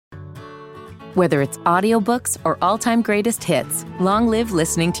Whether it's audiobooks or all-time greatest hits, long live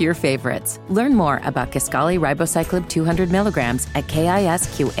listening to your favorites. Learn more about Kisqali Ribociclib 200 milligrams at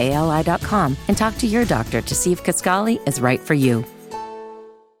KISQALI.com and talk to your doctor to see if Kisqali is right for you.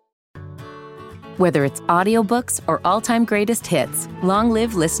 Whether it's audiobooks or all-time greatest hits, long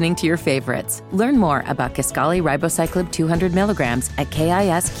live listening to your favorites. Learn more about Kisqali Ribociclib 200 milligrams at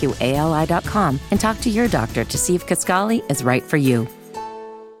KISQALI.com and talk to your doctor to see if Kisqali is right for you.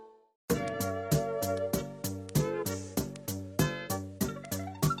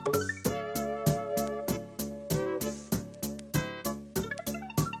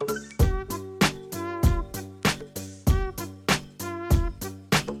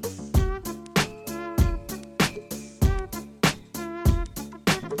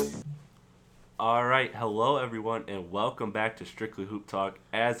 Alright, hello everyone and welcome back to Strictly Hoop Talk.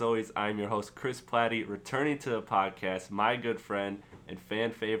 As always, I'm your host Chris Platty, returning to the podcast, my good friend and fan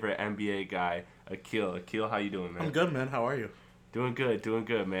favorite NBA guy, Akil. Akil, how you doing, man? I'm good, man. How are you? Doing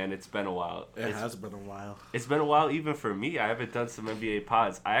good, man. It's been a while. It has been a while. It's been a while even for me. I haven't done some NBA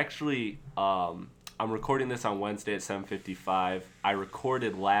pods. I actually, I'm recording this on Wednesday at 7:55. I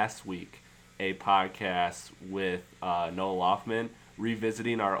recorded last week a podcast with Noah Loffman,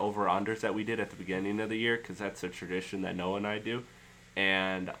 revisiting our over-unders that we did at the beginning of the year, because that's a tradition that Noah and I do.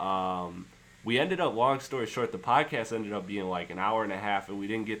 And we ended up, long story short, the podcast ended up being like an hour and a half, and we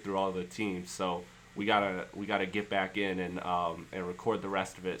didn't get through all the teams. So we gotta get back in and record the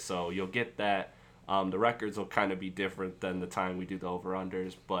rest of it. So you'll get that. The records will kind of be different than the time we do the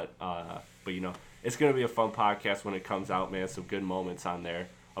over-unders, but you know, it's gonna be a fun podcast when it comes out, man. Some good moments on there.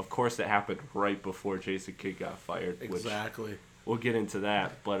 Of course, it happened right before Jason Kidd got fired. Exactly. We'll get into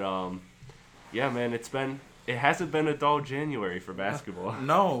that, but yeah, man, it hasn't been a dull January for basketball.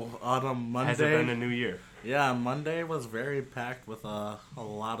 No, on a Monday. Has it been a new year? Yeah, Monday was very packed with a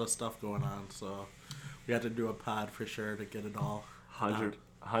lot of stuff going on, so we had to do a pod for sure to get it all.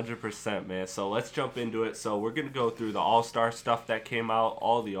 100%, man. So let's jump into it. So we're gonna go through the All-Star stuff that came out,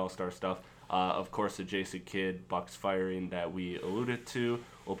 all the All-Star stuff. Of course, the Jason Kidd Bucks firing that we alluded to,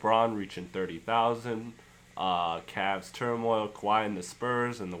 LeBron reaching 30,000. Cavs turmoil, Kawhi and the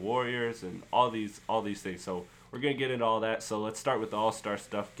Spurs and the Warriors and all these things. So we're going to get into all that. So let's start with the All-Star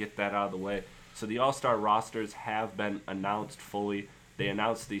stuff, get that out of the way. So the All-Star rosters have been announced fully. They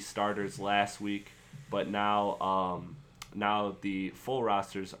announced the starters last week, but now the full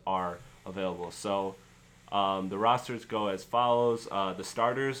rosters are available. So the rosters go as follows. The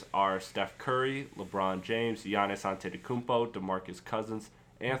starters are Steph Curry, LeBron James, Giannis Antetokounmpo, DeMarcus Cousins,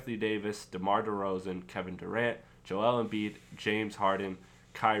 Anthony Davis, DeMar DeRozan, Kevin Durant, Joel Embiid, James Harden,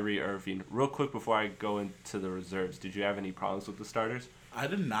 Kyrie Irving. Real quick before I go into the reserves, did you have any problems with the starters? I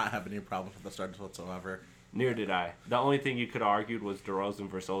did not have any problems with the starters whatsoever. Neither did I. The only thing you could have argued was DeRozan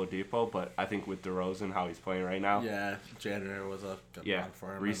versus Oladipo, but I think with DeRozan, how he's playing right now. Yeah, January was a good one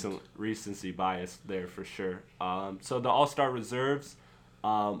for him. Recency bias there for sure. So the All-Star reserves,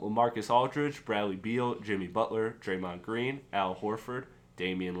 LaMarcus Aldridge, Bradley Beal, Jimmy Butler, Draymond Green, Al Horford,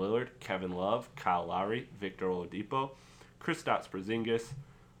 Damian Lillard, Kevin Love, Kyle Lowry, Victor Oladipo, Kristaps Porzingis,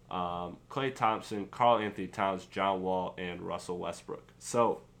 Klay Thompson, Karl Anthony Towns, John Wall, and Russell Westbrook.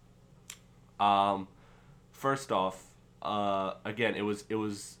 So, first off, again, it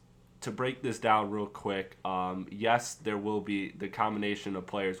was to break this down real quick. Yes, there will be the combination of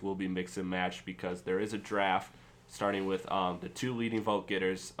players will be mix and match because there is a draft starting with the two leading vote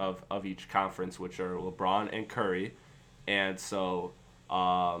getters of each conference, which are LeBron and Curry, and so.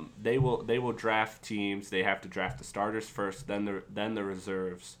 They will draft teams. They have to draft the starters first, then the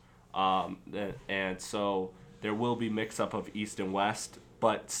reserves, and so there will be mix up of East and West.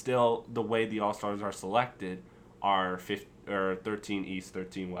 But still, the way the All Stars are selected are 13 East,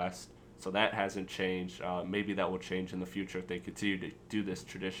 13 West. So that hasn't changed. Maybe that will change in the future if they continue to do this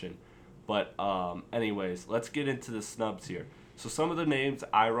tradition. But anyways, let's get into the snubs here. So some of the names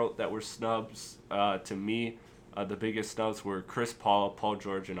I wrote that were snubs to me. The biggest snubs were Chris Paul, Paul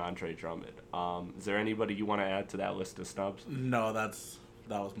George, and Andre Drummond. Is there anybody you want to add to that list of snubs? No, that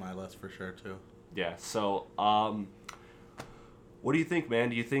was my list for sure too. Yeah. So, what do you think, man?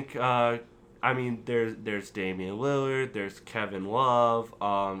 Do you think? There's Damian Lillard, there's Kevin Love.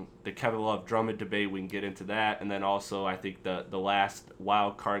 The Kevin Love Drummond debate, we can get into that, and then also I think the last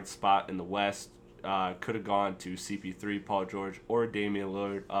wild card spot in the West could have gone to CP3, Paul George, or Damian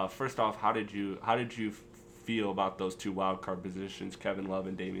Lillard. First off, how did you feel about those two wild card positions, Kevin Love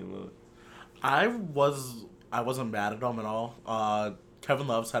and Damian Lillard? I wasn't mad at them at all. Kevin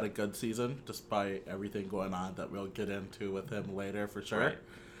Love's had a good season despite everything going on that we'll get into with him later for sure. Right.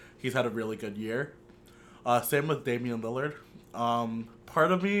 He's had a really good year. Same with Damian Lillard.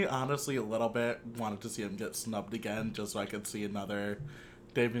 Part of me, honestly, a little bit wanted to see him get snubbed again, just so I could see another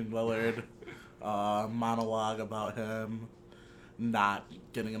Damian Lillard monologue about him not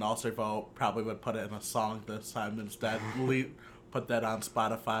getting an All-Star vote. Probably would put it in a song this time instead. Put that on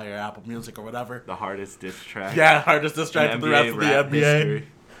Spotify or Apple Music or whatever. The hardest diss track. Yeah, hardest diss track to the rest of the NBA. History.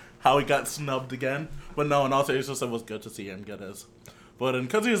 How he got snubbed again. But no, in all seriousness, it was good to see him get his. But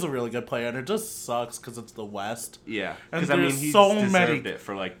because he's a really good player, and it just sucks because it's the West. Yeah, and because there's he's so deserved many it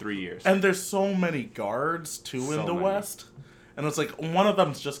for like 3 years. And there's so many guards too in the West, and it's like one of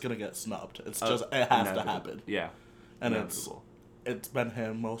them's just gonna get snubbed. It's just it has to happen. Yeah, and it's been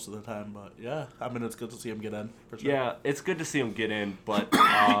him most of the time. But yeah, I mean it's good to see him get in for sure. Yeah, it's good to see him get in, but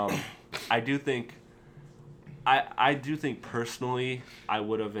I do think. I do think personally I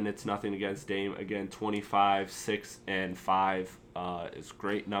would have, and it's nothing against Dame. Again, 25, 6, and 5 is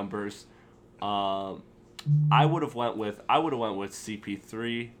great numbers. I would have went with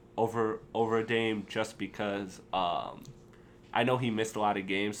CP3 over Dame just because I know he missed a lot of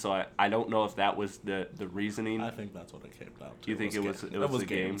games, so I don't know if that was the reasoning. I think that's what it came down to. You think it was the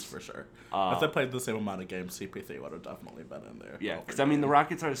games for sure? If they played the same amount of games, CP3 would have definitely been in there. Yeah, because I mean the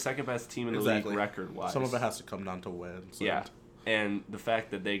Rockets are the second best team in the league record-wise. Some of it has to come down to wins. Yeah, and the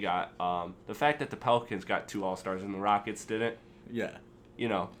fact that they got the Pelicans got 2 All-Stars and the Rockets didn't. Yeah,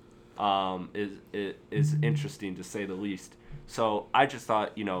 is interesting to say the least. So I just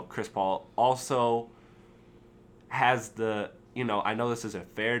thought Chris Paul also has the. I know this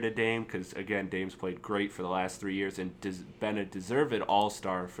isn't fair to Dame because, again, Dame's played great for the last 3 years and been a deserved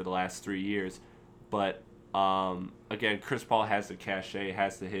All-Star for the last 3 years. But, again, Chris Paul has the cachet,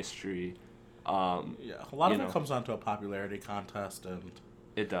 has the history. A lot of it comes down to a popularity contest, and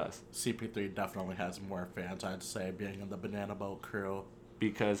it does. CP3 definitely has more fans, I'd say, being in the Banana Boat crew.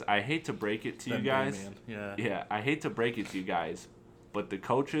 Because I hate to break it to you guys. Damian. Yeah, I hate to break it to you guys, but the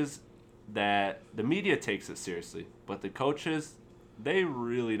coaches... that the media takes it seriously, but the coaches, they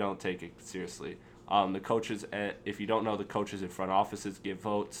really don't take it seriously. The coaches, if you don't know, the coaches in front offices give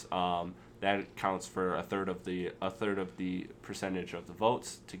votes. That counts for a third of the percentage of the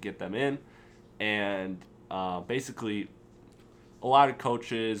votes to get them in, and basically, a lot of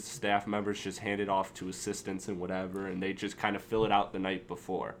coaches, staff members just hand it off to assistants and whatever, and they just kind of fill it out the night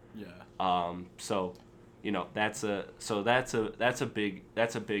before. Yeah. So. That's a big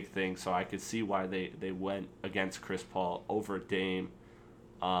thing. So I could see why they went against Chris Paul over Dame.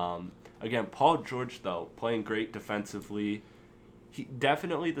 Again, Paul George though playing great defensively. He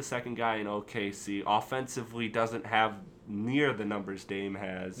definitely the second guy in OKC. Offensively doesn't have near the numbers Dame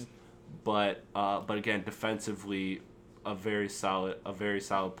has, but again defensively a very solid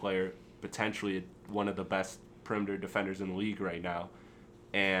player. Potentially one of the best perimeter defenders in the league right now.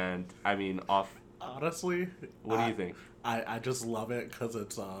 And I mean honestly, what do you think? I just love it because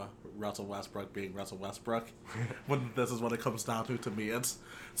it's Russell Westbrook being Russell Westbrook. When this is what it comes down to me. It's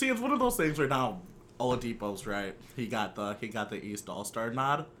one of those things where now Oladipo's right. He got the East All-Star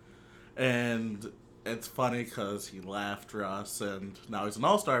nod, and it's funny because he left Russ and now he's an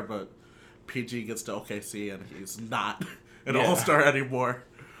All-Star, but PG gets to OKC and he's not an All-Star anymore.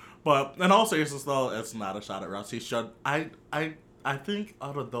 But in all seriousness though, it's not a shot at Russ. He should. I think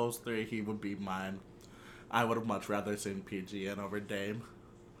out of those 3, he would be mine. I would have much rather seen PG in over Dame.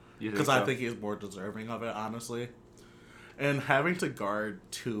 Because I think he's more deserving of it, honestly. And having to guard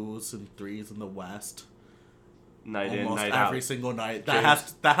 2s and 3s in the West night in, almost night every out. single night, that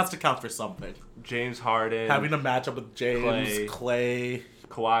has to count for something. James Harden. Having to match up with James, Clay.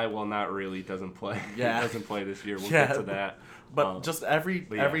 Kawhi, well, not really. Doesn't play. Yeah. He doesn't play this year. We'll get to that. But just every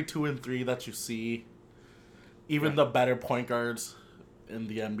 2 and 3 that you see... Even the better point guards in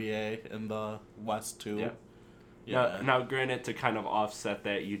the NBA in the West too. Yeah. Now, granted, to kind of offset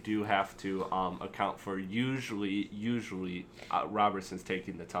that, you do have to account for usually Robertson's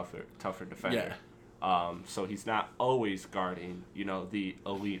taking the tougher defender. Yeah. So he's not always guarding the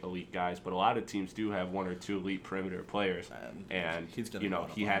elite guys, but a lot of teams do have 1 or 2 elite perimeter players, and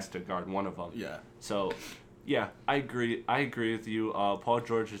he has to guard one of them. Yeah. So. Yeah, I agree with you. Paul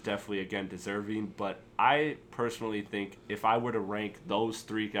George is definitely, again, deserving, but I personally think if I were to rank those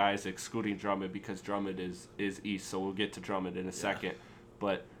 3 guys, excluding Drummond, because Drummond is East, so we'll get to Drummond in a second.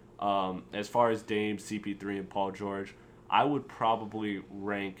 But as far as Dame, CP3, and Paul George, I would probably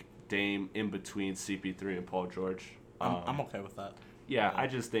rank Dame in between CP3 and Paul George. I'm okay with that. Yeah, I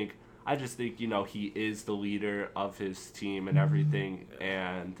just think he is the leader of his team and everything,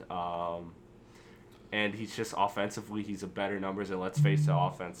 and he's just offensively, he's a better numbers. And let's face it,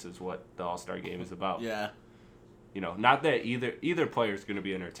 offense is what the All-Star game is about. Yeah. not that either player is going to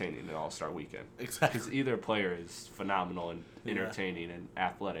be entertaining in All-Star Weekend. Exactly. Because either player is phenomenal and entertaining and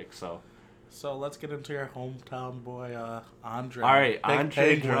athletic. So let's get into your hometown boy, Andre. all right, Big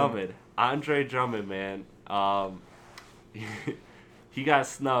Andre Penguin. Drummond. Andre Drummond, man. He got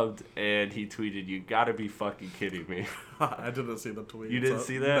snubbed, and he tweeted, "You gotta be fucking kidding me." I didn't see the tweet. You didn't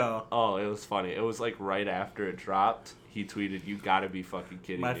see that? No. Oh, it was funny. It was like right after it dropped. He tweeted, "You gotta be fucking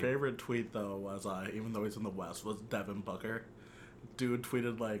kidding My me." favorite tweet though was, even though he's in the West, was Devin Booker. Dude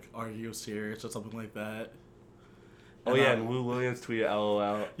tweeted like, "Are you serious?" or something like that. Oh yeah, and Lou Williams tweeted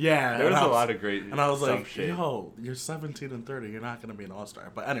LOL. Yeah, There was and a lot of great And I was like, shit. "Yo, you're 17 and 30. You're not gonna be an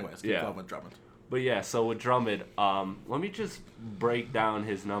All-Star." But anyways, keep going with Drummond. But yeah, so with Drummond, let me just break down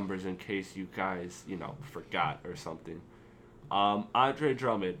his numbers in case you guys, forgot or something. Andre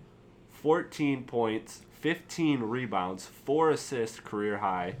Drummond, 14 points, 15 rebounds, 4 assists, career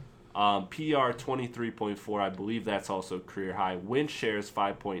high. PR 23.4, I believe that's also career high. Win shares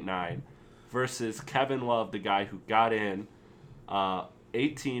 5.9 versus Kevin Love, the guy who got in,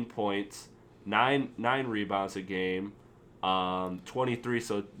 18 points, 9 rebounds a game. 23,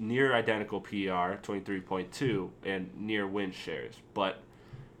 so near identical PR, 23.2, and near win shares. But,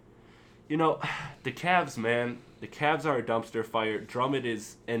 the Cavs, man, the Cavs are a dumpster fire. Drummond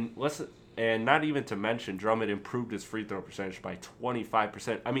is, and not even to mention, Drummond improved his free throw percentage by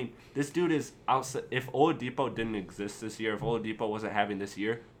 25%. I mean, this dude is outside. If Oladipo didn't exist this year, if Oladipo wasn't having this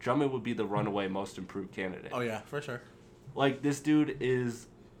year, Drummond would be the runaway most improved candidate. Oh yeah, for sure. Like, this dude is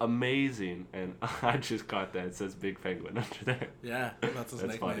amazing, and I just caught that. It says Big Penguin under there. Yeah, that's his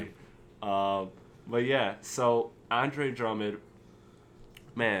nickname. Funny. But yeah, so Andre Drummond,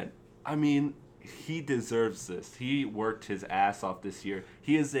 man, I mean, he deserves this. He worked his ass off this year.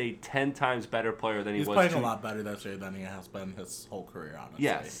 He is a 10 times better player than he was. He's playing a lot better this year than he has been his whole career, honestly.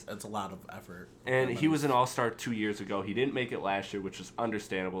 Yes. It's a lot of effort. And he was an All-Star 2 years ago. He didn't make it last year, which is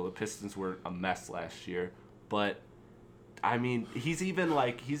understandable. The Pistons were a mess last year. But I mean, he's even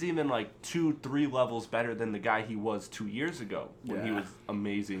 2-3 levels better than the guy he was 2 years ago when he was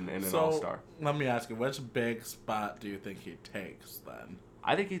amazing and an All-Star. Let me ask you, which big spot do you think he takes then?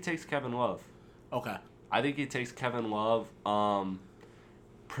 I think he takes Kevin Love. Okay. I think he takes Kevin Love.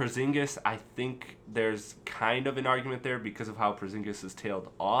 Porzingis, I think there's kind of an argument there because of how Porzingis is tailed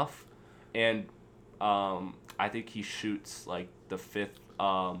off. And I think he shoots like the 5th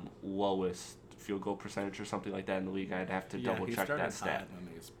lowest field goal percentage or something like that in the league. I'd have to double check that stat.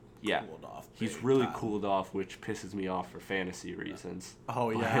 Cooled off. He's really cooled off, which pisses me off for fantasy reasons. Oh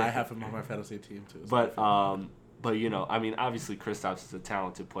yeah, I have him on my fantasy team too. So but I mean, obviously Kristaps is a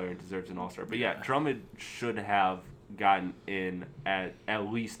talented player and deserves an All-Star. But yeah, Drummond should have gotten in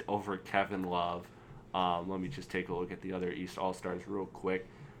at least over Kevin Love. Let me just take a look at the other East All-Stars real quick.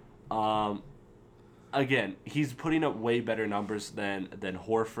 Again, he's putting up way better numbers than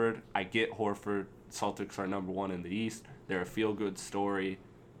Horford. I get Horford. Celtics are number 1 in the East. They're a feel-good story.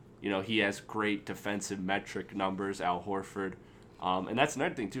 He has great defensive metric numbers, Al Horford. And that's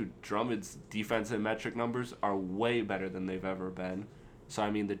another thing, too. Drummond's defensive metric numbers are way better than they've ever been. So,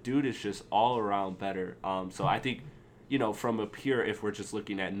 I mean, the dude is just all around better. So, I think, from a pure, if we're just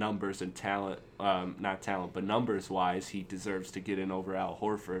looking at numbers and talent, not talent, but numbers-wise, he deserves to get in over Al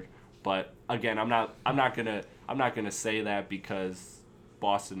Horford. But, again, I'm not gonna say that because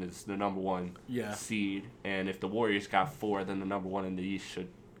Boston is the number 1 seed. And if the Warriors got 4, then the number 1 in the East should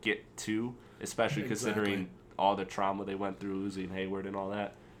get 2, especially considering all the trauma they went through losing Hayward and all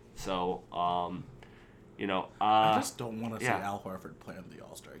that. So, I just don't want to see Al Horford play in the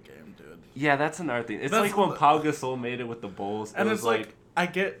All-Star game, dude. Yeah, that's another thing. It's like when Pau Gasol made it with the Bulls. And it's like I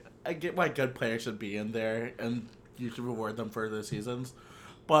get why good players should be in there, and you should reward them for their seasons.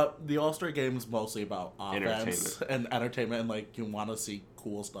 But the All-Star game is mostly about offense and entertainment, and like you want to see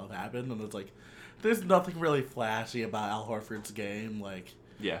cool stuff happen. And it's like, there's nothing really flashy about Al Horford's game. Like,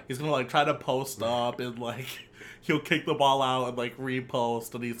 he's gonna like try to post up and like he'll kick the ball out and like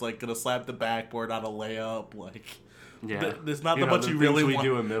repost, and he's like gonna slap the backboard on a layup. Like, there's not that much you really want.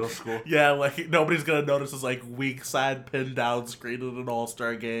 do in middle school. Yeah, like nobody's gonna notice his like weak side pin down screen in an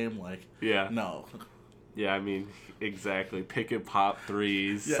All-Star game. Like, no. Yeah, I mean, exactly. Pick and pop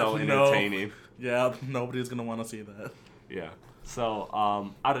threes, so entertaining. Yeah, nobody's gonna want to see that. Yeah. So,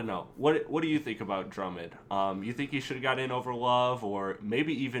 I don't know. What do you think about Drummond? You think he should have got in over Love, or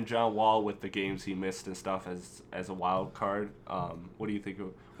maybe even John Wall with the games he missed and stuff as a wild card? What do you think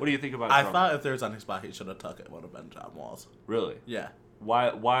about Drummond? I thought if there was any spot he should have took, it would have been John Wall's. Really? Yeah.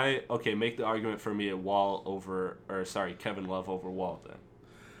 Why? Okay, make the argument for me at Kevin Love over Wall then.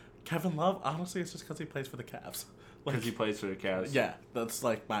 Kevin Love, honestly, it's just because he plays for the Cavs. Because he plays for the Cavs. Yeah, that's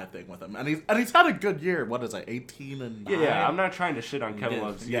like my thing with him, and he's had a good year. What is it, 18 and 9? Yeah, I'm not trying to shit on Kevin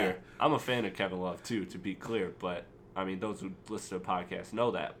Love's yeah. year. I'm a fan of Kevin Love too, to be clear. But I mean, those who listen to the podcast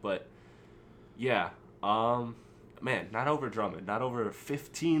know that. But yeah, man, not over Drummond, not over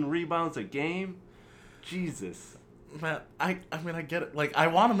 15 rebounds a game. Jesus. Man, I mean, I get it. Like, I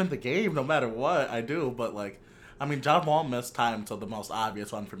want him in the game no matter what I do, but like, I mean, John Wall missed time, so the most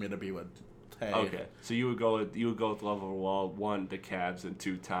obvious one for me to be with Tay. Okay, so you would go with Love over Wall, 1 the Cavs, and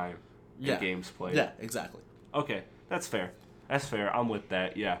 2 time in games played. Yeah, exactly. Okay, that's fair. That's fair. I'm with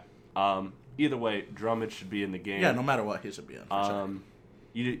that. Yeah. Either way, Drummond should be in the game. Yeah, no matter what, he should be in. For sure.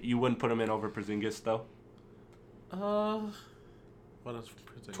 You wouldn't put him in over Porzingis though. What is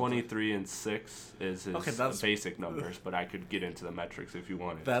Porzingis? 23 and 6 is his that's basic numbers, but I could get into the metrics if you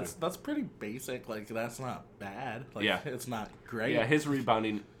wanted. That's pretty basic. Like, that's not bad. Like, yeah, it's not great. Yeah, his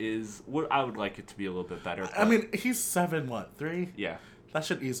rebounding is what I would like it to be a little bit better. I mean, he's 7'3"? Yeah, that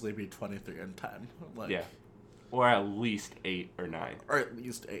should easily be 23 and 10. Like, yeah, or at least 8 or 9, or at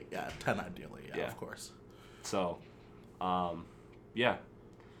least 8. Yeah, 10 ideally. Yeah, of course. So, yeah,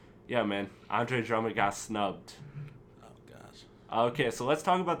 man. Andre Drummond got snubbed. Okay, so let's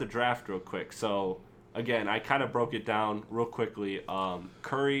talk about the draft real quick. So, again, I kind of broke it down real quickly.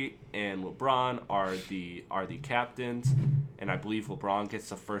 Curry and LeBron are the captains, and I believe LeBron gets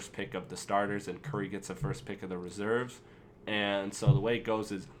the first pick of the starters, and Curry gets the first pick of the reserves. And so the way it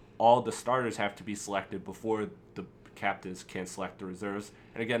goes is all the starters have to be selected before the captains can select the reserves.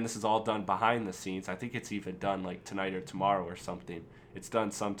 And again, this is all done behind the scenes. I think it's even done like tonight or tomorrow or something. It's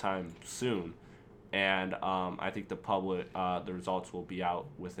done sometime soon. And I think the results will be out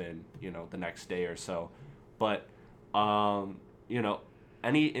within, the next day or so. But,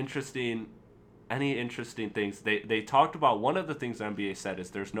 any interesting things? They talked about, one of the things the NBA said is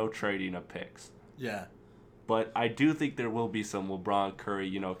there's no trading of picks. Yeah. But I do think there will be some LeBron,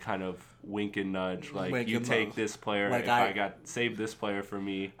 Curry, kind of wink and nudge. Like, wink you take nudge. this player, like save this player for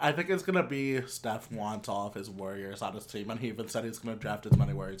me. I think it's going to be Steph wants all of his Warriors on his team, and he even said he's going to draft as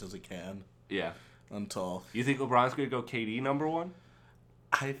many Warriors as he can. Yeah. Until... You think LeBron's going to go KD number 1?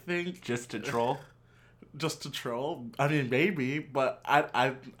 I think... Just to troll? Just to troll? I mean, maybe, but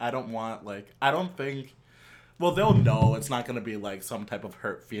I don't want, like... I don't think... Well, they'll know it's not going to be, like, some type of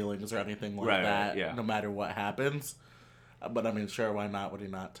hurt feelings or anything like that, right, yeah. No matter what happens. But, I mean, sure, why not? Would he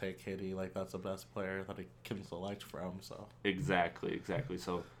not take KD? Like, that's the best player that he can select from, so... Exactly.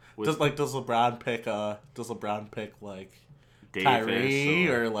 So... Does LeBron pick, like... Davis Kyrie,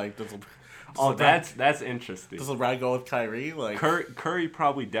 or like... That's interesting. Does LeBron go with Kyrie? Like Curry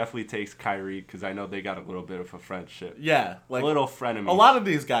probably definitely takes Kyrie because I know they got a little bit of a friendship. Yeah, like a little frenemy. A lot of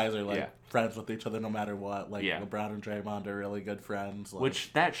these guys are like friends with each other no matter what. Like LeBron and Draymond are really good friends. Like,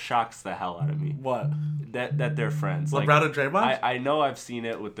 which that shocks the hell out of me. What? That they're friends. LeBron and Draymond? I know I've seen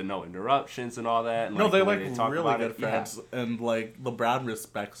it with the no interruptions and all that. And no, they're like they really good friends, and like LeBron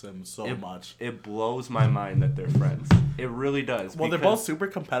respects him so much. It blows my mind that they're friends. It really does. Well, they're both super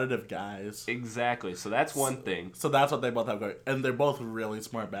competitive guys. Exactly. So that's one thing. So that's what they both have going. And they're both really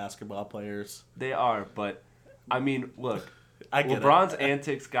smart basketball players. They are, but I mean, look. LeBron's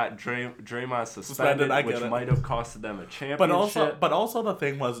antics got Draymond suspended, which might have costed them a championship. But also the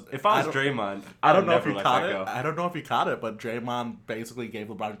thing was, if I was Draymond, I don't know if he caught it. I don't know if he caught it, but Draymond basically gave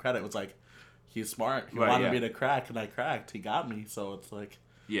LeBron credit. It was like, he's smart. He wanted me to crack, and I cracked. He got me, so it's like,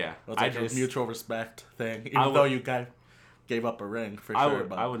 yeah, it's like a mutual respect thing. Even though you guys gave up a ring for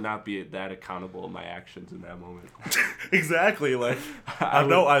sure. I would not be that accountable in my actions in that moment. Exactly. Like I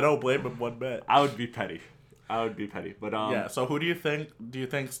don't blame him one bit. I would be petty, but yeah. So who do you think? Do you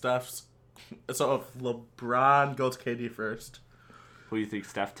think Steph's? So if LeBron goes KD first, who do you think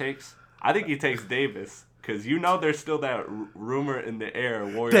Steph takes? I think he takes Davis because there's still that rumor in the air.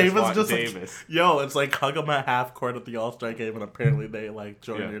 Warriors want Davis. Like, it's like hug him at half court at the All-Star game, and apparently they like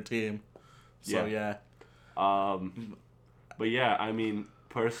join your team. So yeah. But yeah, I mean,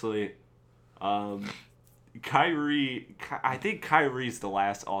 personally, Kyrie, I think Kyrie's the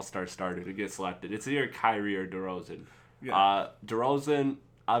last All-Star starter to get selected. It's either Kyrie or DeRozan. Yeah. DeRozan,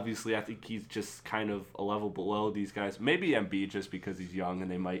 obviously, I think he's just kind of a level below these guys. Maybe Embiid just because he's young and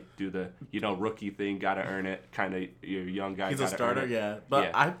they might do the, rookie thing, gotta earn it, kind of your young guy. He's a starter, yeah. But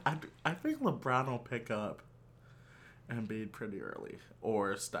yeah. I think LeBron will pick up Embiid pretty early,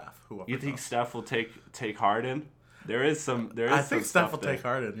 or Steph. Whoever. You think Steph will take Harden? I think Steph will take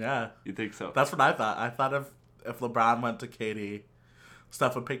Harden, yeah. You think so? That's what I thought. I thought if LeBron went to KD,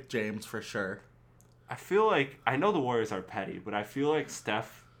 Steph would pick James for sure. I feel like, I know the Warriors are petty, but I feel like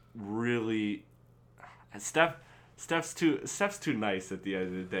Steph Steph's too nice at the end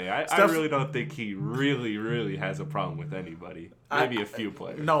of the day. I Steph's- really don't think he really has a problem with anybody. Maybe a few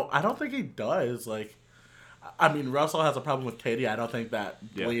players. No, I don't think he does. Like, I mean, Russell has a problem with Katie. I don't think that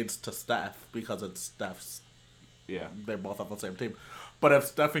leads to Steph because it's Steph's. Yeah. They're both on the same team. But if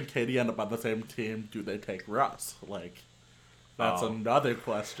Steph and Katie end up on the same team, do they take Russ? Like, that's another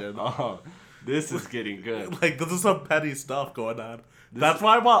question. Oh, this is getting good. Like, this is some petty stuff going on. That's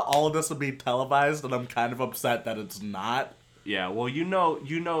why I want all of this to be televised, and I'm kind of upset that it's not. Yeah, well, you know,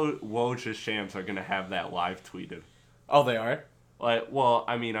 Woj Shams are gonna have that live tweeted. Oh, they are? Like, well,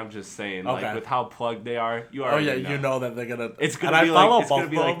 I mean, I'm just saying, Okay. like, with how plugged they are, you already know. You know that they're gonna. It's and gonna be I follow like both of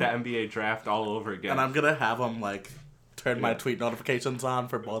the them, NBA draft all over again. and I'm gonna have them like turn my tweet notifications on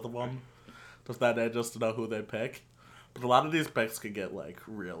for both of them, just that day, just to know who they pick. But a lot of these picks could get like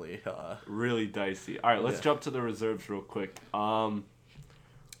really. Really dicey. All right, let's jump to the reserves real quick.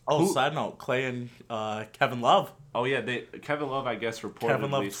 Side note: Clay and Kevin Love. Oh yeah, Kevin Love, I guess, reportedly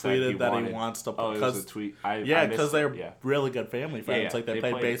Kevin Love said tweeted that wanted, he wants to. Oh, it was a tweet. Because they're really good family friends. Yeah, like they they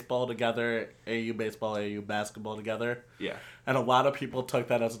play play- baseball together, AU baseball, AU basketball together. Yeah. And a lot of people took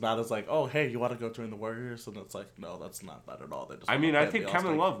that as not as like, oh hey, you want to go join the Warriors? And it's like, no, that's not that at all. They just. I wanna mean, play I at think the Kevin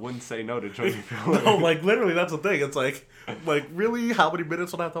All-Star Love wouldn't say no to joining No, like literally, that's the thing. It's like really, how many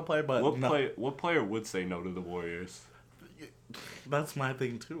minutes would I have to play? But What player would say no to the Warriors? That's my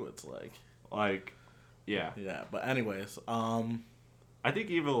thing too. It's like, yeah. Yeah, but anyways, I think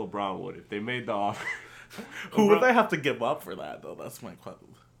even LeBron would if they made the offer. who would they have to give up for that though? That's my question.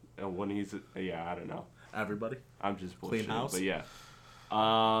 And when he's I don't know. Everybody. I'm just Clean bullshitting, house? but yeah.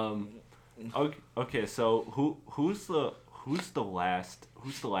 Okay, so who's the last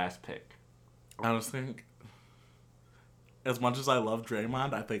pick? I just think, as much as I love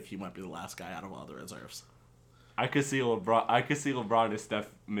Draymond, I think he might be the last guy out of all the reserves. I could see LeBron and Steph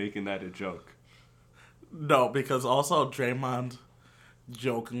making that a joke. No, because also Draymond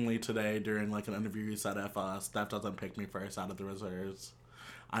jokingly today during like an interview he said if Steph doesn't pick me first out of the reserves,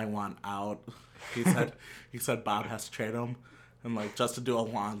 I want out. He said Bob has to trade him, and like just to do a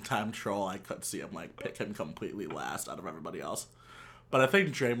long time troll, I could see him like pick him completely last out of everybody else. But I think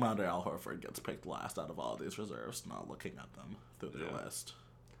Draymond or Al Horford gets picked last out of all these reserves. Now looking at them through their list.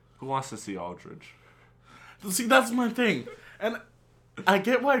 Who wants to see Aldridge? See, that's my thing, and I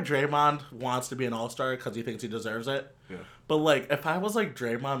get why Draymond wants to be an All-Star because he thinks he deserves it. Yeah. But like, if I was like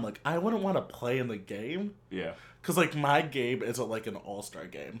Draymond, like I wouldn't want to play in the game. Yeah. Cause like my game isn't like an All-Star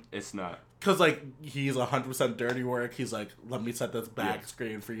game. It's not. Cause like he's 100% dirty work. He's like, let me set this back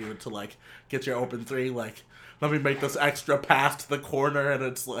screen for you to like get your open three. Like, let me make this extra pass to the corner, and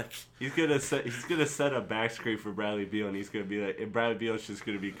it's like He's gonna set a back screen for Bradley Beal, and he's gonna be like, and Bradley Beal's just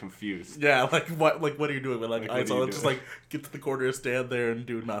gonna be confused. yeah, like what are you doing? But like, Like, alright, what are so you let's just doing? like get to the corner, stand there, and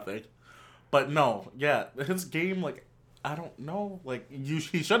do nothing. But no, yeah, his game like. I don't know. Like, he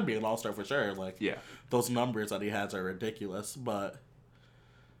should be an All-Star for sure. Like, Yeah. those numbers that he has are ridiculous. But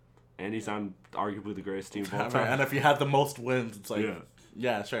And he's on arguably the greatest team of all time. and if you had the most wins, it's like, Yeah.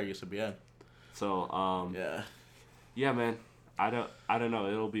 yeah, sure, you should be in. So, yeah, man. I don't know.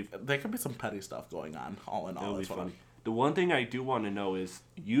 It'll be There could be some petty stuff going on. All in all, it'll be that's what fun. The one thing I do want to know is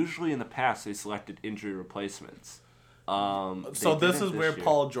usually in the past they selected injury replacements. So They this didn't is where year.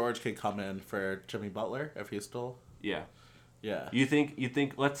 Paul George could come in for Jimmy Butler if he's still. Yeah. Yeah. You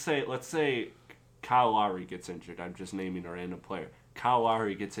think let's say Kyle Lowry gets injured. I'm just naming a random player. Kyle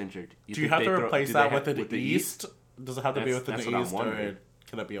Lowry gets injured. Do you have to replace that with an East? Does it have to be within That's the what I'm East, or wondering.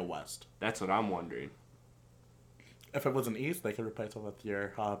 can it be a West? That's what I'm wondering. If it was an East, they could replace it with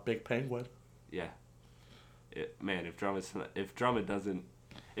your big Penguin. Yeah. Man, if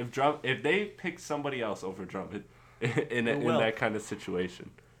they pick somebody else over Drummond in that kind of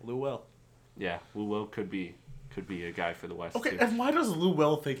situation. Lou Will. Yeah, Will could be a guy for the West. Okay, too. and why does Lou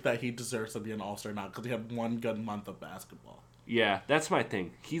Will think that he deserves to be an All-Star now? Because he had one good month of basketball. Yeah, that's my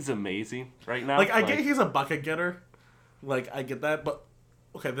thing. He's amazing right now. Like, I get he's a bucket getter. Like, I get that, but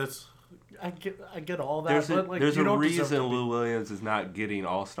okay, I get all that. There's you a don't deserve reason to be- Lou Williams is not getting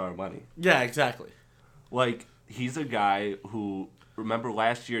All-Star money. Yeah, exactly. Like, he's a guy who, remember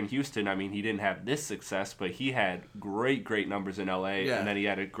last year in Houston, I mean, he didn't have this success, but he had great numbers in LA, Yeah. and then he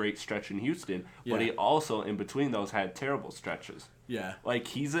had a great stretch in Houston, Yeah. but he also, in between those, had terrible stretches. Yeah. Like,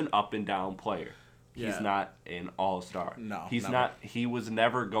 he's an up and down player. He's Yeah. not an all-star. No, he's never. not. He was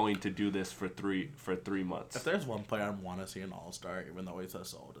never going to do this for 3 months. If there's one player I want to see an All-Star, even though he's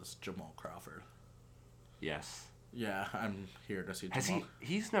this old, is Jamal Crawford. Yes. Yeah, I'm here to see Has Jamal.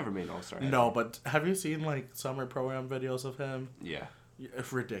 He's never made an all-star. has No, but have you seen like summer program videos of him? he? Yeah.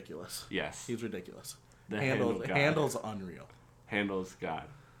 It's ridiculous. Yes. He's ridiculous. The handle guy. handles unreal. Handles God.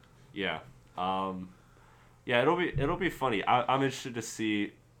 Yeah. Yeah, it'll be funny. I'm interested to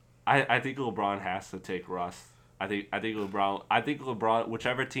see. I think LeBron has to take Russ. I think LeBron,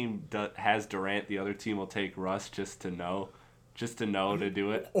 whichever team has Durant, the other team will take Russ just to know to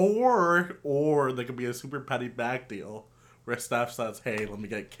do it. Or there could be a super petty back deal where Steph says, "Hey, let me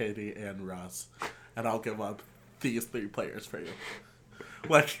get KD and Russ, and I'll give up these 3 players for you."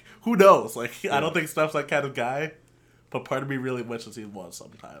 Like, who knows? Like, I don't think Steph's that kind of guy, but part of me really wishes he was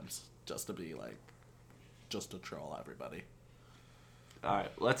sometimes, just to be like, just to troll everybody. All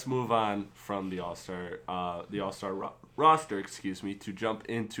right, let's move on from the All-Star roster, to jump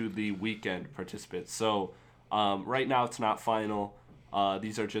into the weekend participants. So, right now it's not final.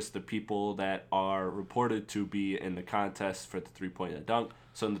 These are just the people that are reported to be in the contest for the 3-point and dunk.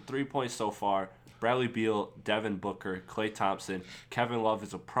 So in the 3-point so far, Bradley Beal, Devin Booker, Klay Thompson, Kevin Love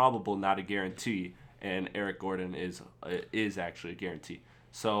is a probable, not a guarantee, and Eric Gordon is actually a guarantee.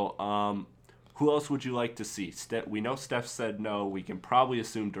 So, who else would you like to see? We know Steph said no. We can probably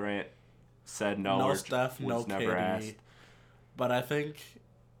assume Durant said no. No or Steph, was no never KD. asked. But I think,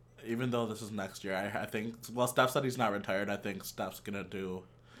 even though this is next year, I think, well, Steph said he's not retired. I think Steph's going to do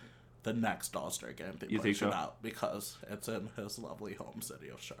the next All-Star game. You think so? Out because it's in his lovely home city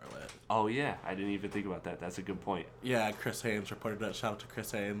of Charlotte. Oh, yeah. I didn't even think about that. That's a good point. Yeah, Chris Haynes reported that. Shout out to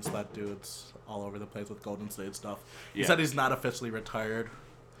Chris Haynes. That dude's all over the place with Golden State stuff. He said he's not officially retired,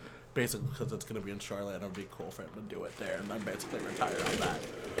 basically because it's going to be in Charlotte, and it would be cool for him to do it there, and then basically retire on that.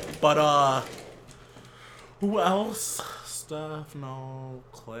 But, who else? Steph, no.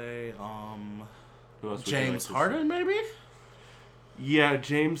 Klay, Who else would you James like to see? Harden, maybe? Yeah,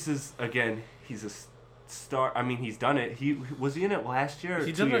 James is, again, he's a star. I mean, he's done it. Was he in it last year or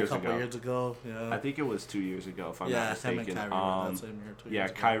He 2 did it a years couple ago? years ago, yeah. I think it was 2 years ago, if I'm not Him mistaken. and Kyrie were that same year, 2 Yeah,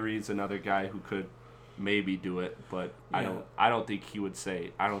 years ago. Kyrie's another guy who could maybe do it, but Yeah. I don't think he would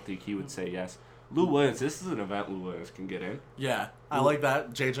say yes. Lou Williams, this is an event Lou Williams can get in. Yeah, I like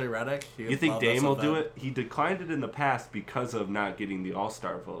that. JJ Redick. You think Dame will do it? He declined it in the past because of not getting the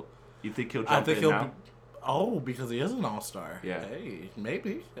All-Star vote. You think he'll jump in now? Because he is an all-star. Yeah. Hey,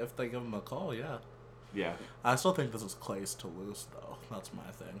 maybe if they give him a call, yeah. Yeah. I still think this is Clay's to lose, though. That's my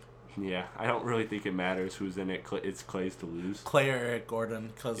thing. Yeah, I don't really think it matters who's in it. It's Clay's to lose. Clay or Eric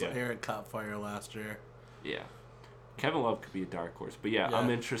Gordon, because Yeah. Eric caught fire last year. Yeah. Kevin Love could be a dark horse. But yeah, I'm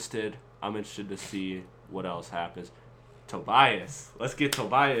interested. I'm interested to see what else happens. Tobias. Let's get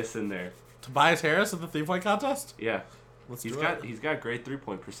Tobias in there. Tobias Harris in the 3-point contest? Yeah. He's got He's got great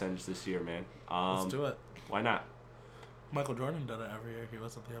 3-point percentage this year, man. Let's do it. Why not? Michael Jordan did it every year. He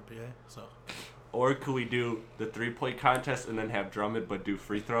was in the NBA, so. Or could we do the 3-point contest and then have Drummond but do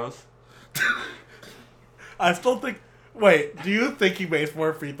free throws? I still think. Wait, do you think he makes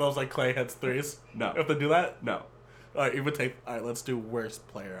more free throws like Clay hits threes? No. If they do that? No. All right, let's do worst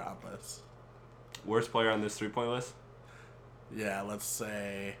player on this. Worst player on this 3-point list? Yeah, let's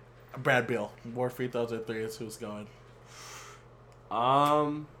say Brad Beal. More free throws or threes. Who's going?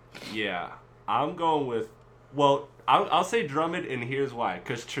 Yeah. I'm going with. Well, I'll say Drummond, and here's why.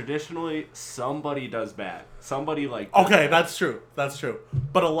 Because traditionally, somebody does bad. Somebody like. Okay, that's true. That's true.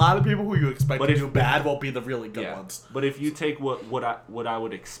 But a lot of people who you expect to if- do bad will be the really good Yeah. ones. But if you take what I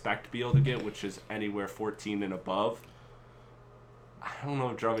would expect Beal to get, which is anywhere 14 and above, I don't know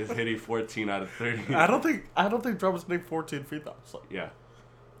if Drummond's hitting 14 out of 30. I don't think Drummond's hitting 14 free throws. Like, Yeah.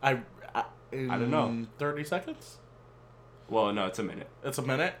 I don't know. 30 seconds? Well, no, it's a minute. It's a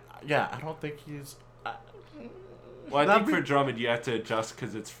minute? Yeah, I don't think he's. Well, I That'd think for Drummond, you have to adjust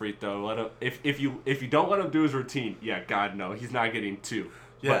because it's free throw. Let him if you don't let him do his routine, yeah, God no, he's not getting 2.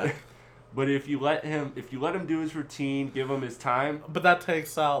 Yeah. But if you let him do his routine, give him his time. But that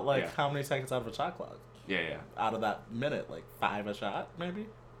takes out Yeah. how many seconds out of a shot clock? Yeah. Out of that minute, 5 a shot, maybe.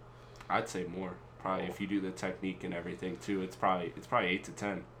 I'd say more. Probably if you do the technique and everything too, it's probably 8 to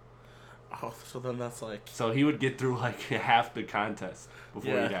 10. Oh, so then that's So he would get through half the contest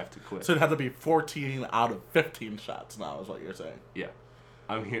before Yeah. he'd have to quit. So it'd have to be 14 out of 15 shots now, is what you're saying. Yeah.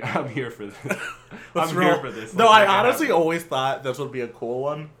 I'm here for this. Let's I'm roll. here for this. No, Let's I make it honestly happen. always thought this would be a cool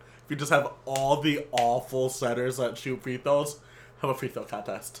one. If you just have all the awful setters that shoot free throws, have a free throw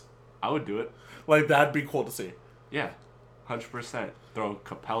contest. I would do it. That'd be cool to see. Yeah. 100%. Throw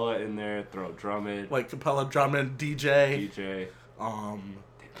Capella in there, throw Drummond, Capella, Drummond, DJ. DJ.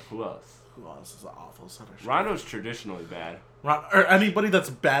 Who else? Who else is an awful setter? Rondo's traditionally bad. Or anybody that's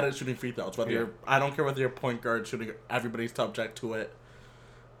bad at shooting free throws. Whether Yeah. I don't care whether you're point guard shooting, everybody's subject to it.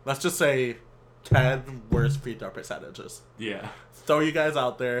 Let's just say 10 worst free throw percentages. Yeah. Throw you guys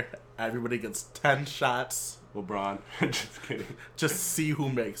out there. Everybody gets 10 shots. LeBron. Just kidding. Just see who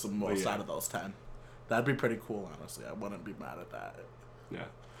makes the most yeah. out of those 10. That'd be pretty cool, honestly. I wouldn't be mad at that. Yeah.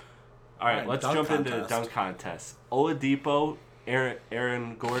 All right, let's dunk jump into contest. the dunk contest. Oladipo,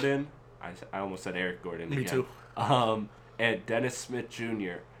 Aaron Gordon. I almost said Eric Gordon. Me again. too. And Dennis Smith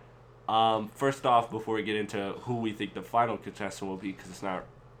Jr. First off, before we get into who we think the final contestant will be, because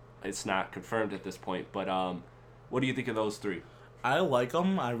it's not confirmed at this point. But what do you think of those three? I like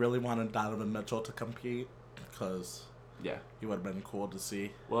them. I really wanted Donovan Mitchell to compete because Yeah. he would have been cool to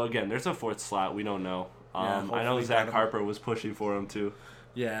see. Well, again, there's a fourth slot. We don't know. Yeah, I know hopefully Zach Donovan- Harper was pushing for him too.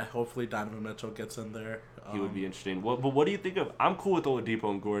 Yeah, hopefully Donovan Mitchell gets in there. He would be interesting. But what do you think of? I'm cool with Oladipo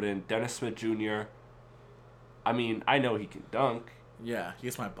and Gordon. Dennis Smith Jr. I mean, I know he can dunk. Yeah,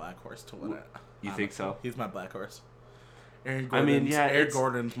 he's my black horse to win it. You think so? He's my black horse. Aaron I mean, Gordon's, yeah, Aaron it's-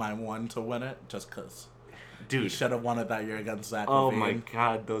 Gordon's my one to win it just because he Dude. should have won it that year against Zach Oh Levine. my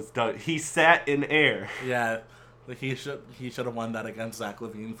God, those dunks. He sat in air. Yeah, he should have won that against Zach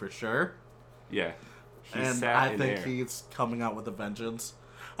Levine for sure. Yeah. He And sat I in think air. he's coming out with a vengeance.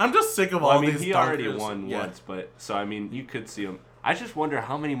 I'm just sick of Well, all I mean, these he already dunkers. won Yeah. once, but so I mean, you could see him. I just wonder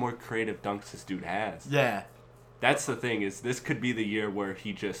how many more creative dunks this dude has. Yeah, That's the thing, is this could be the year where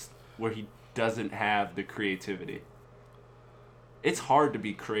he doesn't have the creativity. It's hard to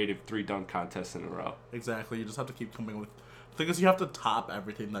be creative 3 dunk contests in a row. exactly. You just have to keep coming with. The thing is, you have to top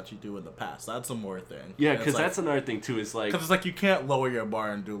everything that you do in the past. That's the more thing. Yeah, It's because like- that's another thing too. Is like, Because it's like you can't lower your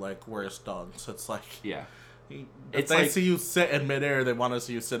bar and do like worse dunks. It's like yeah, if It's they like- see you sit in midair, they want to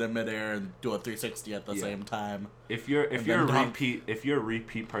see you sit in midair and do a 360 at the Yeah. same time. if you're then a dunk.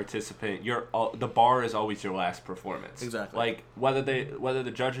 repeat participant, the bar is always your last performance. Exactly. Like whether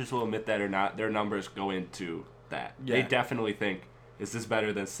the judges will admit that or not, their numbers go into that. They Yeah. definitely think, is this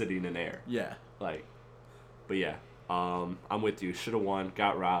better than sitting in air? Yeah, Like, but yeah, I'm with you. Should have won.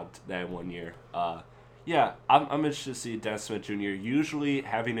 Got robbed that one year. Yeah, I'm interested to see Dennis Smith Jr. Usually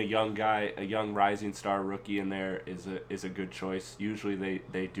having a young guy, a young rising star rookie in there is a good choice. Usually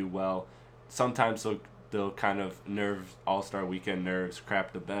they do well. Sometimes they'll kind of All-Star Weekend nerves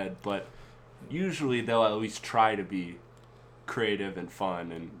crap the bed, but usually they'll at least try to be creative and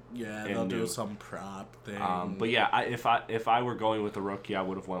fun and yeah, and they'll new. do some prop thing. But yeah, if I were going with a rookie, I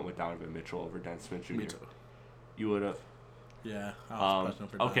would have went with Donovan Mitchell over Dennis Smith Jr. Me too. You would have. Yeah. I was pushing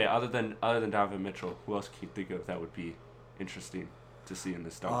for Okay, Donovan. other than Donovan Mitchell, who else can you think of that would be interesting to see in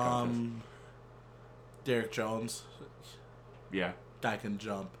this dunk contest? Derek Jones, Yeah, guy can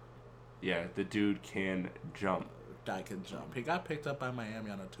jump. yeah, the dude can jump. Guy can jump. He got picked up by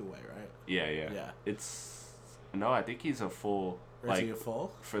Miami on a 2-way, right? Yeah. Yeah. It's no, I think he's a full Or is he a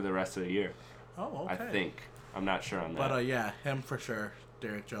full? for the rest of the year. Oh, okay. I think. I'm not sure on that. But yeah, him for sure.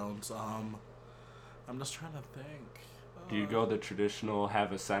 Derek Jones. I'm just trying to think. Do you go the traditional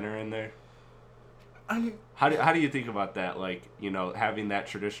have a center in there? I mean, How do you think about that? Like, having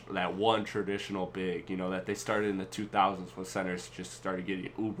that one traditional big, that they started in the 2000s when centers just started getting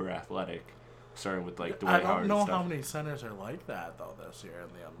uber athletic, starting with like Dwight I Howard don't and know stuff. how many centers are like that though this year in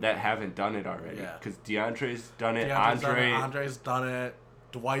the NBA. That haven't done it already. Yeah. Because DeAndre's done it. Andre's done it.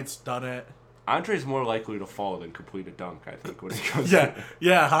 Dwight's done it. Andre's more likely to fall than complete a dunk, I think, when it comes Yeah, to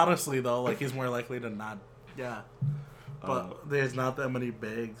yeah. Honestly, though, like he's more likely to not. Yeah, but there's not that many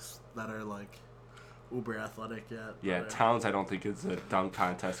bigs that are like uber athletic yet. Yeah, that are- Towns I don't think is a dunk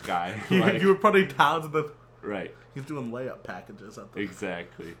contest guy. You, Like, you were putting Towns in the. right, He's doing layup packages at the.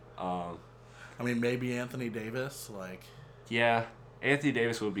 exactly. I mean, maybe Anthony Davis. Like, Yeah, Anthony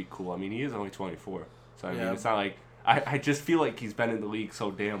Davis would be cool. I mean, he is only 24. So, I mean, Yeah. it's not like... I just feel like he's been in the league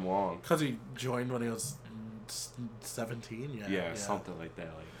so damn long. because he joined when he was 17. Yeah, something like that.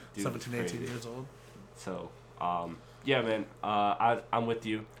 Like, dude, 17, it's 18 crazy. years old. So, yeah, man, I'm with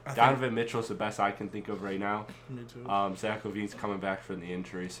you. I think- Donovan Mitchell's the best I can think of right now. Me too. Zach LaVine's coming back from the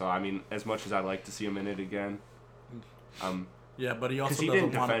injury, so I mean, as much as I'd like to see him in it again, yeah, but he also he doesn't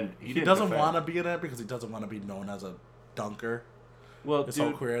didn't want defend- to. he He didn't doesn't defend. want to be in it because he doesn't want to be known as a dunker. well, His dude,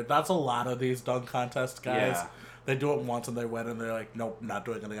 whole career. That's a lot of these dunk contest guys. Yeah. They do it once and they win, and they're like, nope, not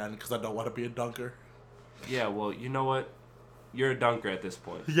doing it again because I don't want to be a dunker. yeah, well, you know what? You're a dunker at this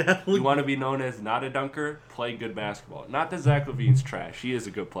point. Yeah. You want to be known as not a dunker? Play good basketball. Not that Zach LaVine's trash. He is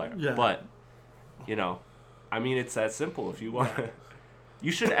a good player. Yeah. But, I mean, it's that simple. If you want to,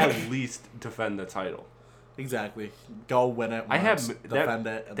 you should at least defend the title. Exactly. Go win it. I have once, that. defend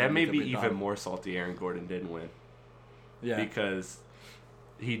it. And That then may you be can even done. more salty. Aaron Gordon didn't win Yeah. because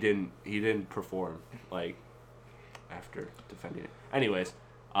he didn't perform like after defending it. Anyways,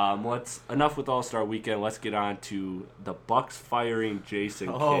 enough with All-Star Weekend. Let's get on to the Bucks firing Jason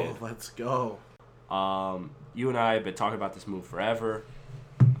Oh, Kidd. let's go. You and I have been talking about this move forever.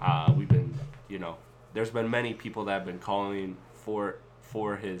 We've been, there's been many people that have been calling for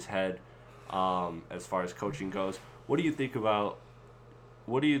his head as far as coaching goes. What do you think about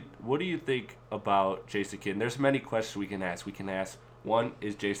what do you think about Jason Kidd? And there's many questions we can ask. We can ask, one,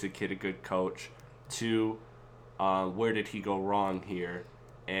 is Jason Kidd a good coach? Two, where did he go wrong here?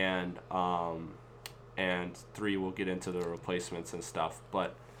 And three, we'll get into the replacements and stuff.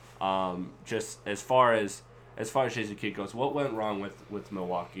 But just as far as Jason Kidd goes, what went wrong with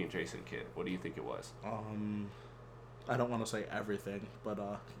Milwaukee and Jason Kidd? What do you think it was? I don't want to say everything, but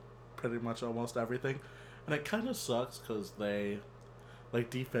pretty much almost everything. And it kind of sucks because they,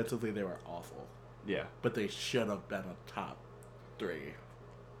 like, defensively they were awful. Yeah. But they should have been a top 3.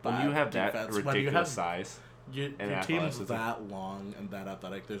 When you have that ridiculous size, your team's that long and that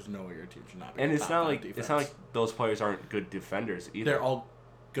athletic, there's no way your team should not be. And it's not like those players aren't good defenders either. They're all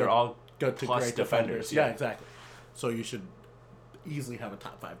good. They're all good to plus great defenders. Yeah, exactly. So you should easily have a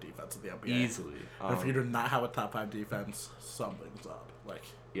top 5 defense in the NBA. Easily. And if you do not have a top 5 defense, something's up. Like,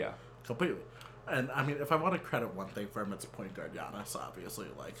 yeah, completely. And I mean, if I want to credit one thing for him, it's point guard Giannis. Obviously,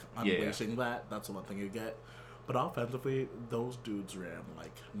 like unleashing that's the one thing you get. But offensively, those dudes ran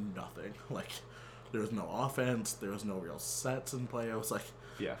like nothing. Like, there was no offense. There was no real sets in play. I was like,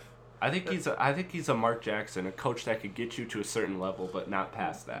 yeah. I think he's a Mark Jackson, a coach that could get you to a certain level, but not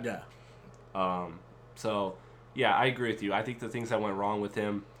past that. Yeah. So, yeah, I agree with you. I think the things that went wrong with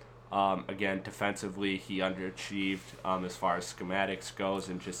him, again, defensively, he underachieved as far as schematics goes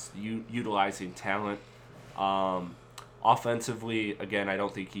and just utilizing talent. Offensively, again, I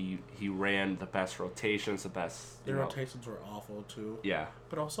don't think he ran the best rotations, The rotations were awful, too. Yeah.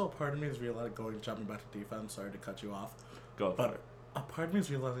 But also, a part of me is jumping back to defense, sorry to cut you off. Go for it. A part of me is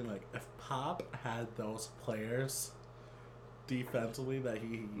realizing, like, if Pop had those players defensively that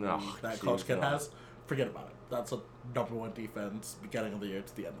Coach Kidd has, forget about it. That's a number 1 defense beginning of the year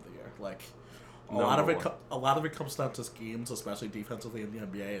to the end of the year. Like, a lot of it comes down to schemes, especially defensively in the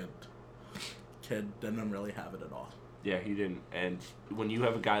NBA, and Kidd didn't really have it at all. Yeah, he didn't. And when you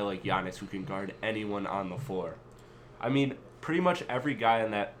have a guy like Giannis who can guard anyone on the floor, I mean, pretty much every guy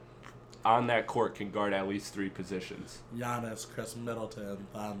on that court can guard at least 3 positions. Giannis, Chris Middleton,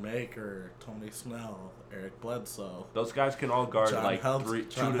 Thon Maker, Tony Snell, Eric Bledsoe. Those guys can all guard Thon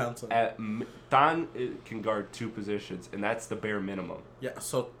can guard 2 positions, and that's the bare minimum. Yeah,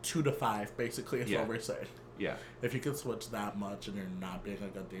 so 2 to 5 basically is what we're saying. Yeah. If you can switch that much and you're not being a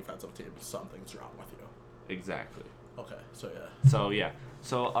good defensive team, something's wrong with you. Exactly. Okay, so yeah.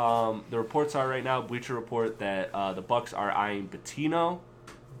 So the reports are right now, Bleacher Report, that the Bucks are eyeing Pitino,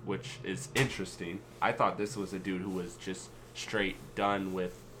 which is interesting. I thought this was a dude who was just straight done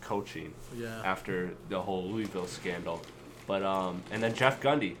with coaching after the whole Louisville scandal. But and then Jeff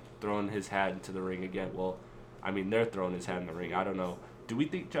Gundy throwing his hat into the ring again. Well, I mean, they're throwing his hat in the ring. I don't know. Do we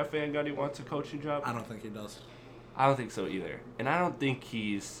think Jeff Van Gundy wants a coaching job? I don't think he does. I don't think so either. And I don't think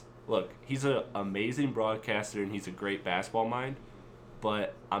he's an amazing broadcaster and he's a great basketball mind,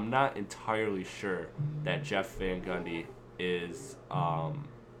 but I'm not entirely sure that Jeff Van Gundy is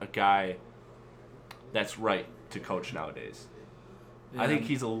a guy that's right to coach nowadays. Yeah. I think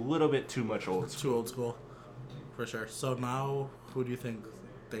he's a little bit too much old school. Too old school, for sure. So now, who do you think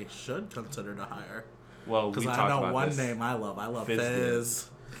they should consider to hire? Well, because I know one name I love. I love Fizz.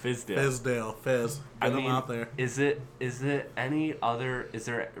 Fizdale. Get him out there. Is there any other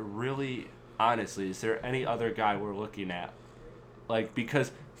guy we're looking at? Like,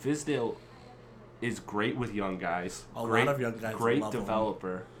 because Fizdale is great with young guys. A lot of young guys great love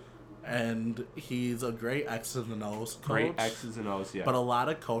developer. Him. And he's a great X's and O's coach. Great X's and O's, yeah. But a lot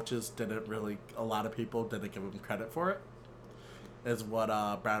of people didn't give him credit for it, is what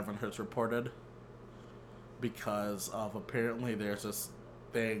Brad Van Hertz reported. Because of apparently there's this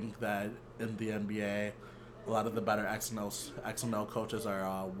thing that in the NBA, a lot of the better X and O coaches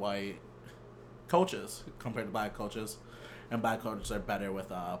are white coaches compared to black coaches, and black coaches are better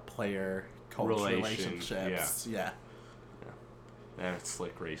with player-coach relationships. Yeah. That's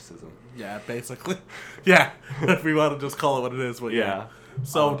slick racism. Yeah, basically. Yeah, if we want to just call it what it is. But yeah.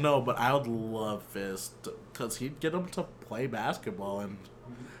 So, no, but I would love Fizz because he'd get him to play basketball, and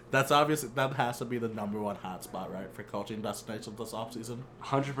that has to be the number 1 hotspot, right, for coaching destinations this offseason.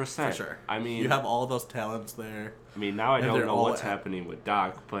 100%. For sure. I mean, you have all those talents there. I mean, now I don't know what's happening with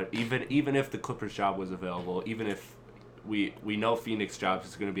Doc, but even if the Clippers job was available, even if we know Phoenix jobs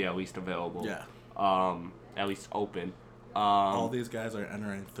is going to be at least available, at least open. All these guys are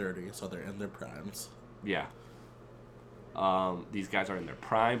entering 30, so they're in their primes. Yeah. These guys are in their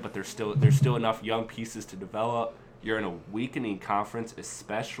prime, but there's still enough young pieces to develop. You're in a weakening conference,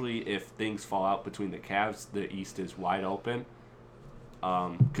 especially if things fall out between the Cavs. The East is wide open.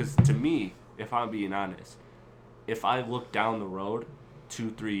 Because to me, if I'm being honest, if I look down the road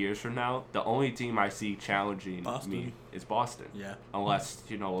 2-3 years from now, the only team I see challenging me is Boston. Yeah. Unless,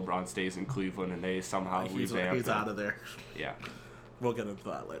 LeBron stays in Cleveland and they somehow revamp He's out of there. Yeah. We'll get into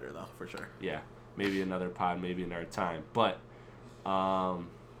that later, though, for sure. Yeah. Maybe another pod, maybe another time. But,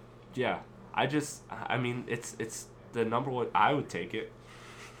 yeah. It's the number one. I would take it.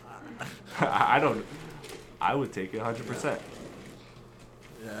 I would take it 100%.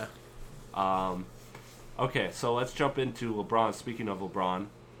 Yeah. Okay, so let's jump into LeBron. Speaking of LeBron,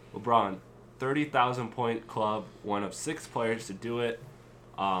 30,000-point club, one of 6 players to do it,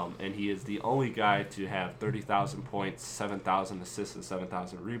 and he is the only guy to have 30,000 points, 7,000 assists, and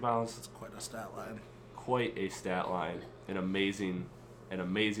 7,000 rebounds. That's quite a stat line. Quite a stat line. An amazing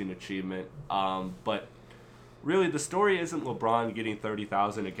achievement. But really, the story isn't LeBron getting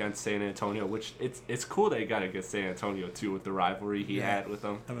 30,000 against San Antonio, which it's cool that he got against San Antonio too with the rivalry he had with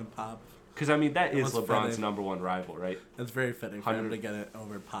them. Him and Pop. Because that is LeBron's fitting. Number one rival, right? It's very fitting for him to get it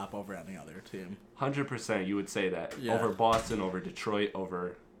over Pop over any other team. 100%, you would say that over Boston, over Detroit,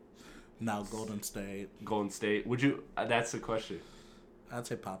 over now Golden State. Would you? That's the question. I'd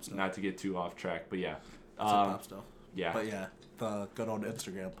say Pop still. Not to get too off track, but yeah. Pop still. Yeah. But yeah, the good old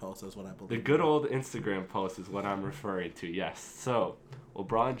Instagram post is what I believe. The good old Instagram post is what I'm referring to, yes. So,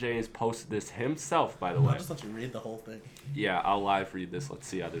 LeBron James posted this himself, by the way. I'll just let you read the whole thing. Yeah, I'll live read this. Let's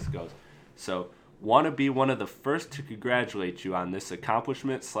see how this goes. So, want to be one of the first to congratulate you on this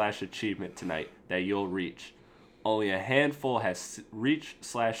accomplishment/achievement tonight that you'll reach. Only a handful has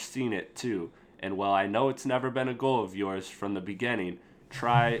reached/seen it too. And while I know it's never been a goal of yours from the beginning,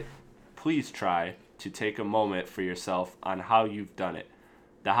 please try to take a moment for yourself on how you've done it.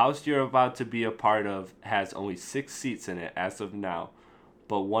 The house you're about to be a part of has only 6 seats in it as of now,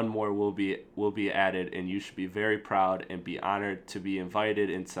 but one more will be added, and you should be very proud and be honored to be invited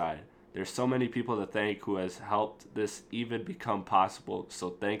inside. There's so many people to thank who has helped this even become possible, so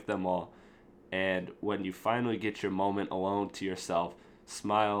thank them all. And when you finally get your moment alone to yourself,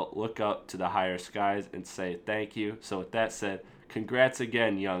 smile, look up to the higher skies, and say thank you. So with that said, congrats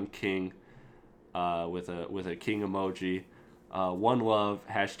again, young king, with a king emoji. One love,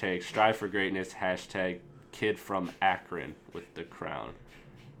 hashtag strive for greatness, hashtag kid from Akron with the crown.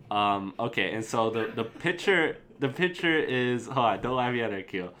 Okay, and so the picture is, hold on, don't laugh yet,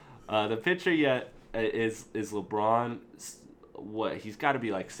 Akil. The picture is LeBron. What, he's got to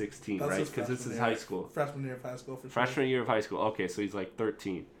be like 16, That's right? Because this is high school. Freshman year of high school, for sure. Freshman year of high school. Okay, so he's like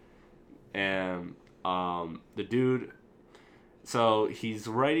 13. And the dude, so he's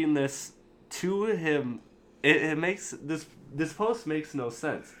writing this to him. It makes, this post makes no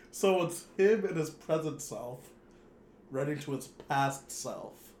sense. So it's him and his present self writing to his past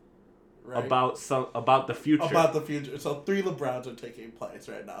self. Right? About the future. About the future. So 3 LeBrons are taking place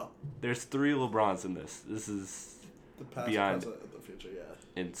right now. There's 3 LeBrons in this. This is the past, beyond present, and the future.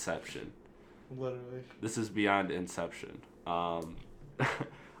 Yeah. Inception. Literally. This is beyond Inception. I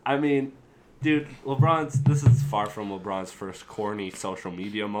mean, dude, this is far from LeBron's first corny social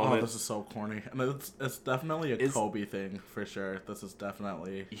media moment. Oh, this is so corny. And it's definitely a Kobe thing, for sure. This is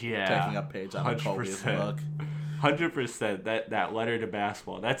definitely taking a page out of Kobe's book. 100%. That letter to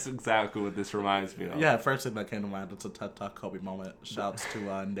basketball. That's exactly what this reminds me of. Yeah, first thing that came to mind, it's a TED Talk Kobe moment. Shouts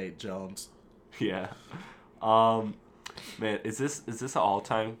to Nate Jones. Yeah. Man, is this an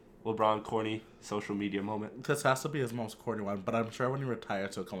all-time LeBron corny social media moment? This has to be his most corny one, but I'm sure when he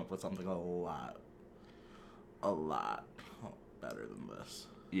retires, he'll come up with something a lot better than this.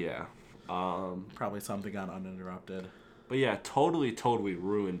 Yeah. Probably something on Uninterrupted. But yeah, totally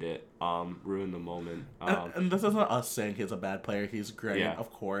ruined it. Ruined the moment. And this isn't us saying he's a bad player. He's great,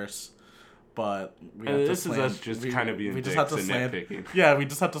 of course. But this is us just kind of being dicks and nitpicking. Yeah, we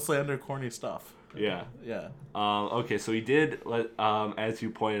just have to slander corny stuff. Yeah. Yeah. Okay, so he did, as you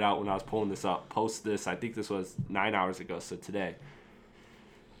pointed out when I was pulling this up, post this, I think this was 9 hours ago, so today.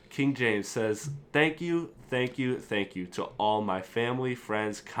 King James says, thank you to all my family,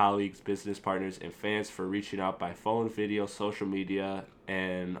 friends, colleagues, business partners, and fans for reaching out by phone, video, social media,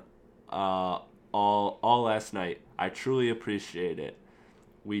 and all last night. I truly appreciate it.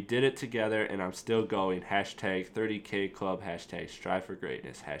 We did it together, and I'm still going. Hashtag 30K Club. Hashtag strive for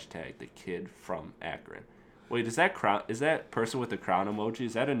greatness. Hashtag the kid from Akron. Wait, is that person with the crown emoji?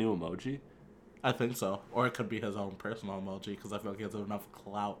 Is that a new emoji? I think so. Or it could be his own personal emoji, because I feel like he has enough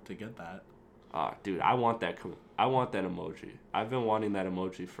clout to get that. Dude, I want that emoji. I've been wanting that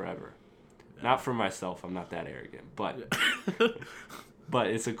emoji forever. Yeah. Not for myself. I'm not that arrogant, but but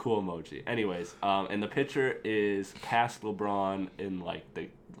it's a cool emoji. Anyways, and the picture is past LeBron in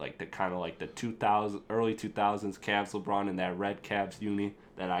the kind of like the early 2000s Cavs LeBron in that red Cavs uni,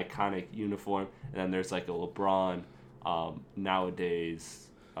 that iconic uniform, and then there's like a LeBron nowadays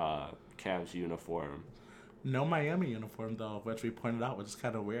Cavs uniform. No Miami uniform though, which we pointed out, which is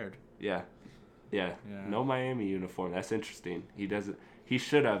kind of weird. Yeah. Yeah. Yeah. No Miami uniform. That's interesting. He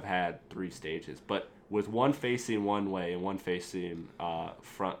should have had 3 stages, but with one facing one way and one facing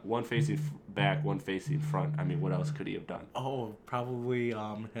front, one facing back, one facing front. I mean, what else could he have done? Oh, probably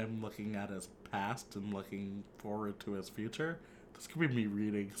him looking at his past and looking forward to his future. This could be me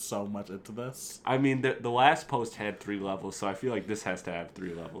reading so much into this. I mean, the last post had 3 levels, so I feel like this has to have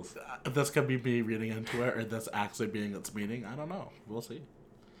 3 levels. This could be me reading into it, or this actually being its meaning. I don't know. We'll see.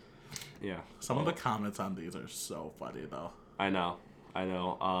 Yeah. Some of the comments on these are so funny, though. I know.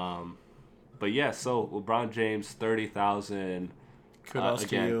 But yeah, so LeBron James, 30,000. Kudos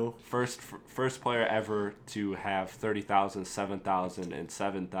Again, to you. First player ever to have 30,000, 7,000, and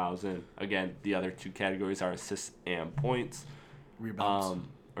 7,000. Again, the other 2 categories are assists and points. Rebounds.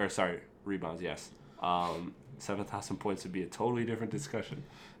 Rebounds, yes. 7,000 points would be a totally different discussion.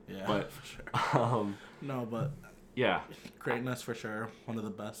 Yeah, But, for sure. No, but yeah. greatness for sure. One of the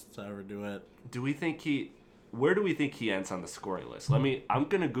best to ever do it. Where do we think he ends on the scoring list? I'm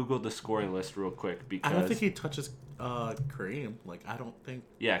going to Google the scoring list real quick because... I don't think he touches Kareem. I don't think...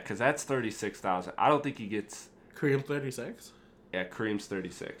 Yeah, because that's 36,000. I don't think he gets... Kareem 36? Yeah, Kareem's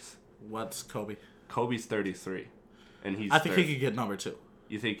 36. What's Kobe? Kobe's 33. And he's I think 30. he could get number 2.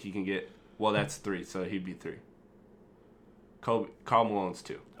 You think he can get... Well, that's 3, so he'd be 3. Karl Malone's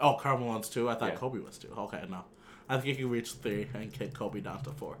 2. Oh, Karl Malone's 2? I thought Yeah. Kobe was 2. Okay, no. I think he could reach 3 and kick Kobe down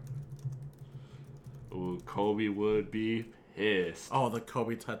to 4. Ooh, Kobe would be pissed. Oh, the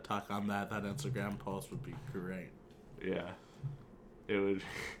Kobe TED Talk on that Instagram post would be great. Yeah. It would...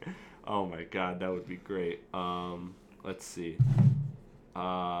 Oh my god, that would be great. Let's see.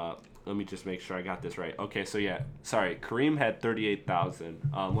 Let me just make sure I got this right. Okay, so yeah. Sorry, Kareem had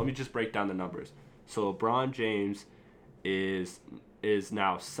 38,000. Let me just break down the numbers. So LeBron James is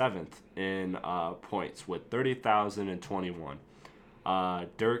now 7th in points with 30,021.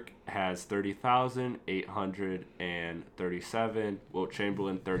 Dirk has 30,837. Wilt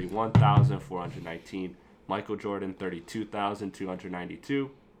Chamberlain 31,419. Michael Jordan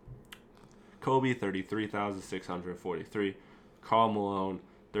 32,292. Kobe 33,643. Karl Malone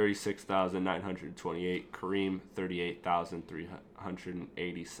 36,928. Kareem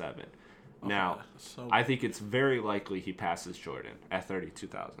 38,387. Now, so I think it's very likely he passes Jordan at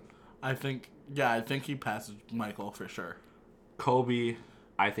 32,000. I think he passes Michael for sure. Kobe,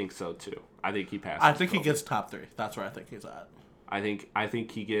 I think so too. I think he passes. I think Kobe. he gets top 3. That's where I think he's at. I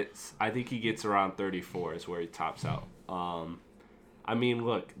think he gets around 34 is where he tops out. I mean,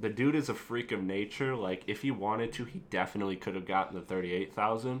 look, the dude is a freak of nature. If he wanted to, he definitely could have gotten the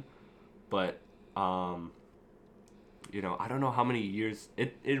 38,000. But I don't know how many years.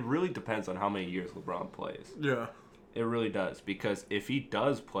 It really depends on how many years LeBron plays. Yeah. It really does, because if he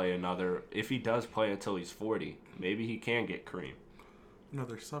does play until he's 40, maybe he can get Kareem.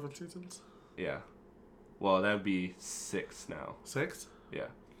 Another 7 seasons? Yeah. Well, that would be 6 now. 6? Yeah.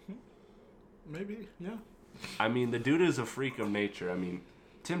 Maybe, yeah. I mean, the dude is a freak of nature. I mean,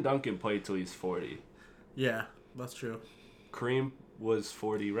 Tim Duncan played till he's 40. Yeah, that's true. Kareem was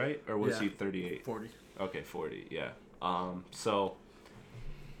 40, right? Or was he 38? 40. Okay, 40, yeah. So,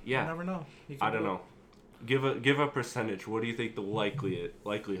 yeah. You never know. I don't know. Give a percentage. What do you think the likelihood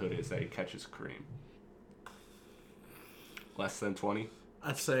is that he catches Kareem? Less than 20?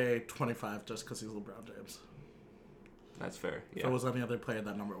 I'd say 25 just because he's LeBron James. That's fair. Yeah. If it was any other player,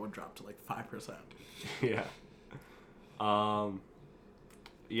 that number would drop to 5%. Yeah.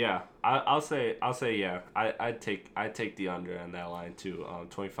 Yeah. I'll say yeah. I'd take the under on that line too.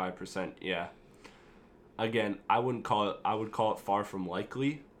 25%. Yeah. Again, I would call it far from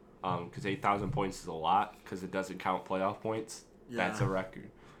likely. Because 8,000 points is a lot, because it doesn't count playoff points. Yeah. That's a record.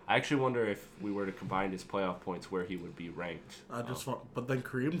 I actually wonder if we were to combine his playoff points where he would be ranked. But then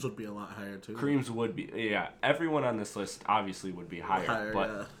Kareem's would be a lot higher too. Kareem's would be, yeah. Everyone on this list obviously would be higher, but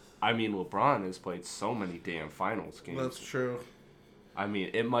yeah. I mean, LeBron has played so many damn finals games. That's true. I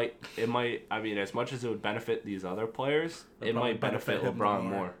mean, it might. I mean, as much as it would benefit these other players, it might benefit him LeBron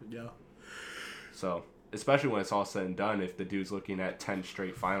more. Yeah. So, especially when it's all said and done, if the dude's looking at 10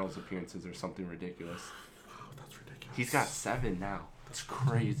 straight finals appearances or something ridiculous. Wow, that's ridiculous. He's got 7 now. That's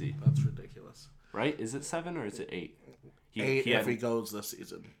crazy. That's ridiculous. Right? Is it 7 or is it 8? 8 if he goes this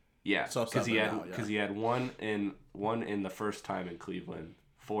season. Yeah, So because he 7 had now, yeah. he had one in the first time in Cleveland,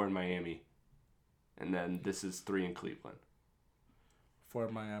 4 in Miami, and then this is 3 in Cleveland. 4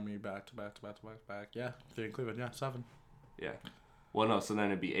 in Miami, back. Yeah, 3 in Cleveland. Yeah, 7. Yeah. Well, no, so then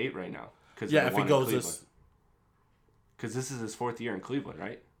it'd be 8 right now. Yeah, if he goes this... Because this is his 4th year in Cleveland,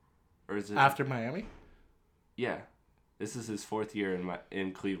 right? Or is it... After Miami? Yeah. This is his 4th year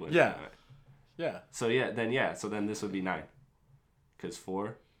in Cleveland. Yeah. Yeah. So then this would be 9. Because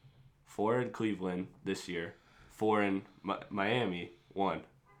 4 in Cleveland this year, 4 in Miami, 1.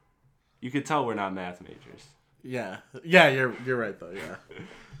 You could tell we're not math majors. Yeah. Yeah, you're right though. Yeah.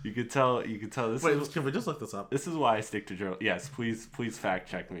 You could tell. This Wait, can we just look this up? This is why I stick to journal. Yes, please fact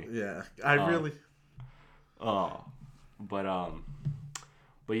check me. Yeah, I really. Oh, but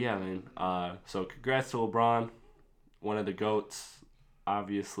yeah, man. So congrats to LeBron, one of the GOATs.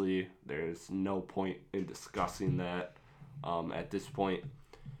 Obviously, there's no point in discussing that at this point.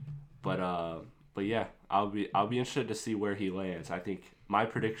 But yeah, I'll be interested to see where he lands. I think my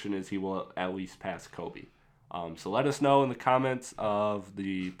prediction is he will at least pass Kobe. So let us know in the comments of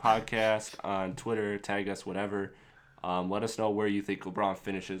the podcast on Twitter, tag us, whatever. Let us know where you think LeBron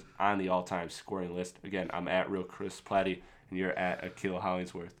finishes on the all-time scoring list. Again, I'm at Real Chris Platty, and you're at Akil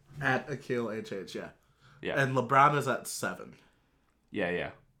Hollingsworth. At Akil HH, yeah. Yeah. And LeBron is at 7.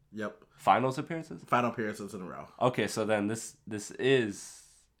 Yeah. Yep. Finals appearances? Final appearances in a row. Okay, so then this is...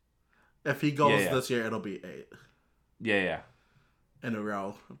 If he goes this year, it'll be 8. Yeah. In a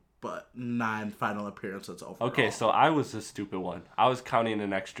row. But 9 final appearances overall. Okay, so I was the stupid one. I was counting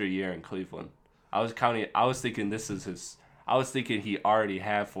an extra year in Cleveland. I was thinking he already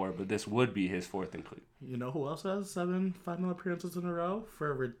had 4, but this would be his 4th in Cleveland. You know who else has 7 final appearances in a row for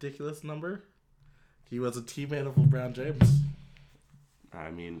a ridiculous number? He was a teammate of LeBron James.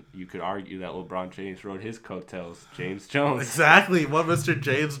 I mean, you could argue that LeBron James rode his coattails. James Jones. Exactly, one Mr.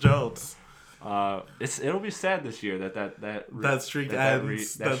 James Jones. It'll be sad this year that streak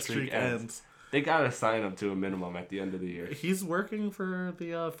ends. They gotta sign him to a minimum at the end of the year. He's working for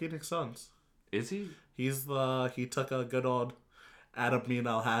the Phoenix Suns. Is he? He took a good old Adam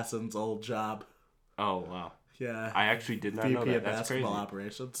Hassan's old job. Oh wow. Yeah. I actually did not know that. That's crazy. Basketball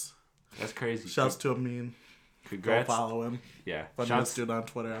operations. That's crazy. Shouts to Amin. Congrats. Go follow him. Yeah. Funniest dude on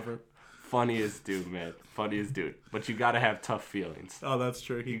Twitter ever. Funniest dude, man. Funniest dude. But you gotta have tough feelings. Oh, that's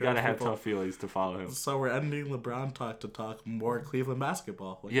true. You gotta have tough feelings to follow him. So we're ending LeBron talk to talk more Cleveland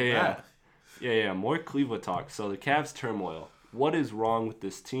basketball. Yeah. More Cleveland talk. So the Cavs turmoil. What is wrong with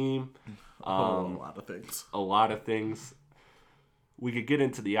this team? A lot of things. A lot of things. We could get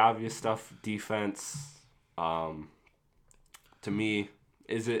into the obvious stuff. Defense. To me,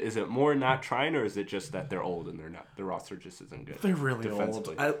 is it more not trying, or is it just that they're old and their roster just isn't good? They're really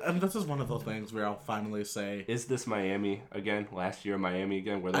old. And this is one of those things where I'll finally say, is this Miami again? Last year Miami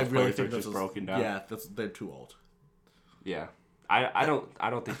again, where those players are just broken down? Yeah, they're too old. Yeah. I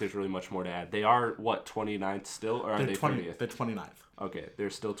don't think there's really much more to add. They are 29th still, or are they 30th? They're 29th. Okay, they're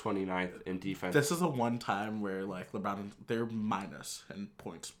still 29th in defense. This is a one time where like LeBron, they're minus in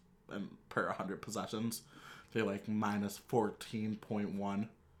points and per 100 possessions. They're like minus 14.1,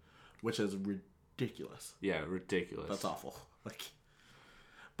 which is ridiculous. Yeah, ridiculous. That's awful.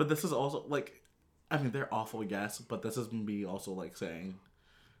 But this is also like, I mean, they're awful, yes, but this is me also like saying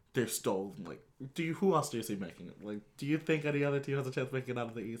they're still like. Who else do you see making it? Like, do you think any other team has a chance of making it out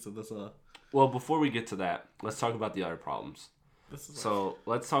of the East in this? Well, before we get to that, let's talk about the other problems. Let's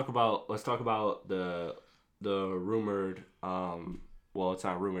talk about the rumored. Well, it's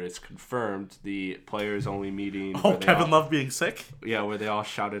not rumored; it's confirmed. The players only meeting. Oh, Kevin Love being sick. Yeah, where they all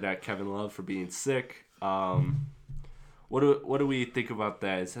shouted at Kevin Love for being sick. What do we think about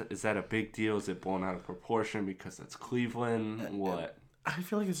that? Is that a big deal? Is it blown out of proportion because it's Cleveland? What? I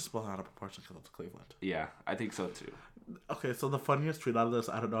feel like it's just blown out of proportion because it's Cleveland. Yeah, I think so too. Okay, so the funniest tweet out of this,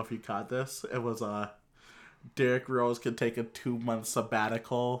 I don't know if you caught this. It was Derrick Rose could take a 2-month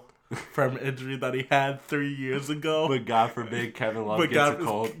sabbatical from injury that he had 3 years ago. But God forbid Kevin Love gets a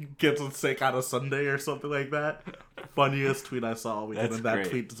cold. Gets sick on a Sunday or something like that. Funniest tweet I saw all weekend, and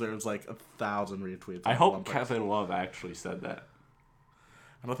that tweet deserves like 1,000 retweets. I hope Kevin Love actually said that.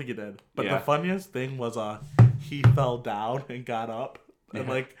 I don't think he did. But the funniest thing was he fell down and got up.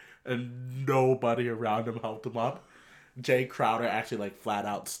 And nobody around him helped him up. Jay Crowder actually flat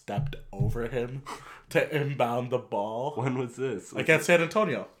out stepped over him to inbound the ball. When was this? Against San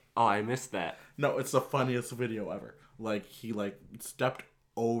Antonio. Oh, I missed that. No, it's the funniest video ever. He stepped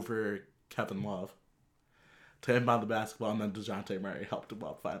over Kevin Love to inbound the basketball, and then DeJounte Murray helped him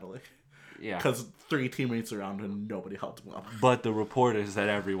up finally. Yeah. Because 3 teammates around him and nobody helped him up. But the report is that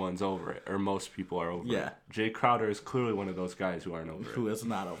everyone's over it, or most people are over it. Yeah. Jay Crowder is clearly one of those guys who aren't over it. Who is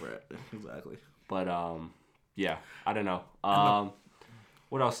not over it. Exactly. But, yeah, I don't know.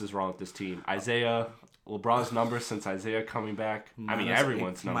 What else is wrong with this team? LeBron's numbers since Isaiah coming back.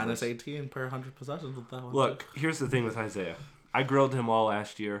 Everyone's numbers. Minus 18 per 100 possessions with that one. Look, here's the thing with Isaiah. I grilled him all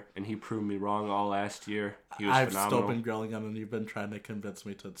last year, and he proved me wrong all last year. He was phenomenal. Still been grilling him, and you've been trying to convince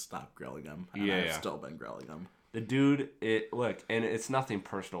me to stop grilling him. And I've still been grilling him. The dude, look, and it's nothing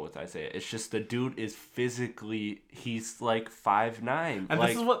personal with Isaiah. It's just the dude is physically, he's like 5'9". And like,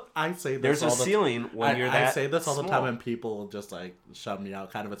 this is what I say. There's a ceiling when you're that I say this all the small. time, and people just like shut me out.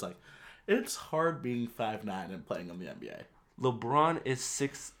 Kind of, it's like, it's hard being 5'9" and playing in the NBA. LeBron is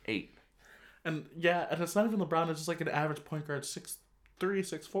 6'8". And yeah, and it's not even LeBron. It's just like an average point guard, 6'3",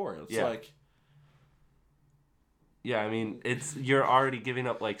 6'4". It's like, yeah, I mean, you're already giving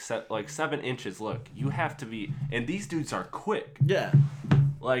up like 7 inches. Look, you have to be, and these dudes are quick. yeah.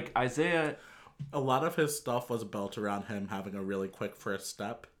 Like Isaiah, A lot of his stuff was built around him having a really quick first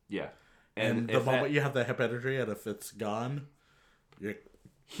step. yeah, And the moment you have the hip injury, and if it's gone,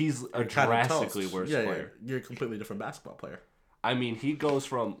 he's a kind of drastically toast. worse Yeah, player. you're a completely different basketball player. I mean, he goes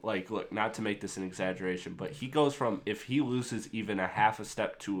from, like, look, not to make this an exaggeration, but he goes from, if he loses even a half a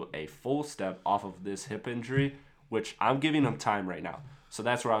step to a full step off of this hip injury, which I'm giving him time right now. So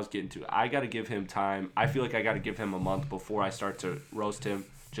that's where I was getting to. I got to give him time. I feel like I got to give him a month before I start to roast him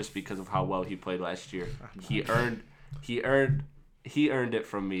just because of how well he played last year. He earned it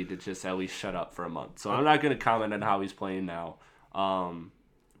from me to just at least shut up for a month. So I'm not going to comment on how he's playing now.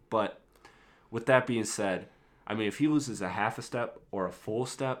 But with that being said, I mean, if he loses a half a step or a full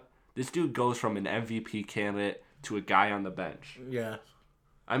step, this dude goes from an MVP candidate to a guy on the bench. Yeah.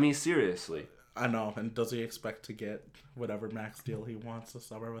 I mean, seriously. I know. And does he expect to get whatever max deal he wants this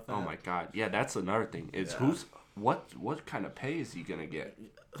summer with that? Oh my God. Yeah, that's another thing. Is what kind of pay is he gonna get?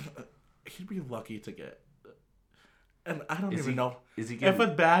 He'd be lucky to get. And I don't even know. Is he if getting a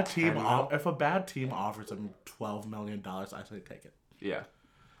bad team 10 mil? if a bad team offers him $12 million, I say take it. Yeah.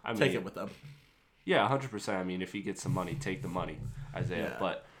 I mean, Take it with them. Yeah, 100%. I mean, if he gets some money, take the money, Isaiah. Yeah.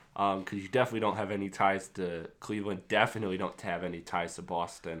 But because you definitely don't have any ties to Cleveland, definitely don't have any ties to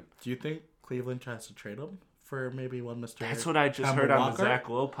Boston. Do you think Cleveland tries to trade him for maybe one Mr. That's what I just Kemba heard on the Walker? Zach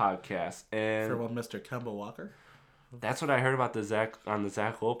Lowe podcast, For and one Mr. Kemba Walker? that's what I heard about the Zach Lowe If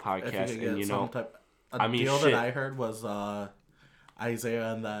podcast. you And get you know, a I mean, deal shit. that I heard was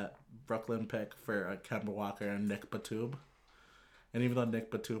Isaiah and that Brooklyn pick for Kemba Walker and Nick Batum. And even though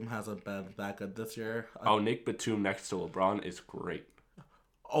Nick Batum hasn't been that good this year, Nick Batum next to LeBron is great.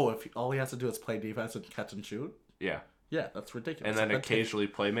 if all he has to do is play defense and catch and shoot, Yeah, yeah, that's ridiculous. and then That takes- occasionally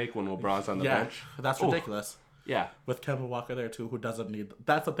play make when LeBron's on the bench. that's Oof. ridiculous. Yeah, With Kemba Walker there too, who doesn't need.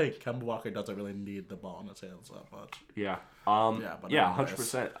 That's the thing. Kemba Walker doesn't really need the ball in his hands that much. yeah, but yeah, anyways.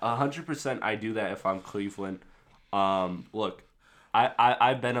 100%, 100%. I do that if I'm Cleveland. Look,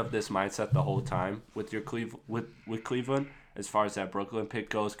 I've been of this mindset the whole time with your with Cleveland as far as that Brooklyn pick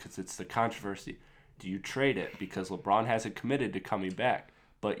goes, because it's the controversy. Do you trade it because LeBron hasn't committed to coming back?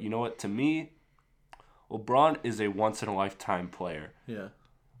 But you know what? To me, LeBron is a once in a lifetime player. Yeah.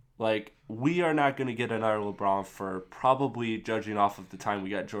 Like, we are not going to get another LeBron for probably, judging off of the time we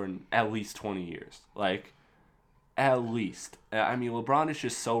got Jordan, at least 20 years. Like, at least. I mean, LeBron is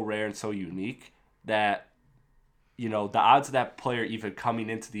just so rare and so unique that, you know, the odds of that player even coming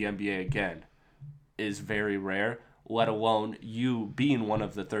into the NBA again is very rare, let alone you being one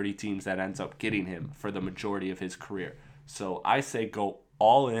of the 30 teams that ends up getting him for the majority of his career. So I say go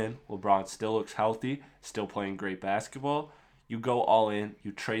all in. LeBron still looks healthy, still playing great basketball. You go all in,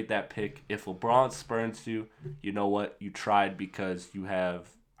 you trade that pick. If LeBron spurns you, you know what? You tried because you have,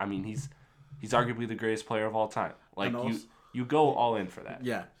 I mean, he's arguably the greatest player of all time. Like, you go all in for that.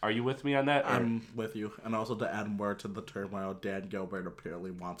 Yeah. Are you with me on that? Or? I'm with you. And also to add more to the turmoil, Dan Gilbert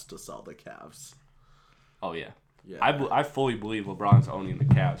apparently wants to sell the Cavs. Oh, yeah. Yeah. I fully believe LeBron's owning the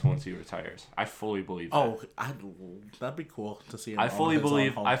Cavs once he retires. I fully believe that. Oh, that'd be cool to see him. I fully own his own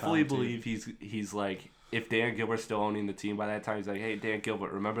believe hometown team. he's like, if Dan Gilbert's still owning the team by that time, he's like, hey, Dan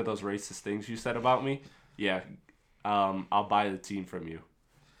Gilbert, remember those racist things you said about me? Yeah, I'll buy the team from you,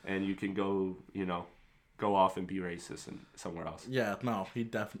 and you can go off and be racist and somewhere else. Yeah, no, he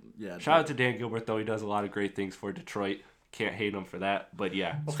definitely. Yeah. Shout out to Dan Gilbert, though. He does a lot of great things for Detroit. Can't hate him for that. But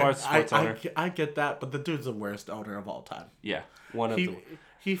yeah, as far as sports owner, I get that, but the dude's the worst owner of all time. yeah, one of the.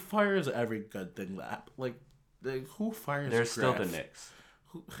 He fires every good thing that who fires? They're still the Griff? Knicks.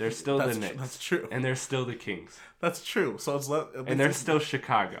 They're still the That's Knicks. That's true. And they're still the Kings. That's true. So it's And they're still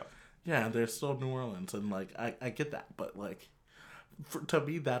Chicago. yeah, they're still New Orleans, and like I get that, but like to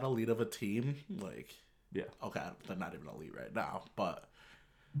be that elite of a team, like Yeah. okay, they're not even elite right now, but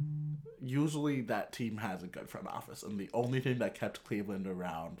usually that team has a good front office, and the only thing that kept Cleveland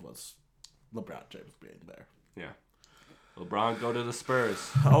around was LeBron James being there. Yeah. LeBron, go to the Spurs.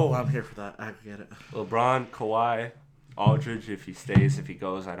 Oh, I'm here for that. I get it. LeBron, Kawhi, Aldridge, if he stays, if he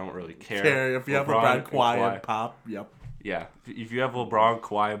goes, I don't really care. If you have LeBron, Kawhi, and Pop, yep. Yeah, if you have LeBron,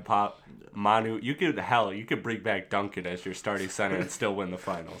 Kawhi, and Pop, Manu, you could bring back Duncan as your starting center and still win the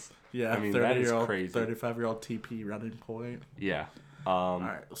finals. Yeah, I mean that is 30-year-old, crazy. 35-year-old TP running point. Yeah. All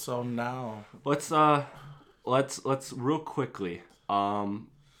right, so now Let's real quickly.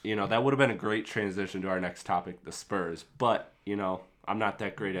 That would have been a great transition to our next topic, the Spurs. But I'm not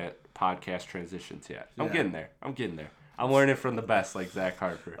that great at podcast transitions yet. I'm getting there. I'm learning from the best, like Zach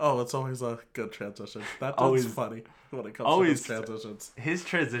Harper. Oh, it's always a good transition. That's Always funny when it comes always to his transitions. His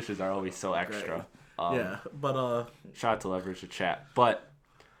transitions are always so extra. Yeah, but Shout out to Leverage the Chat. But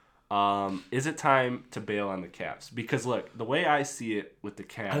is it time to bail on the Cavs? Because look, the way I see it with the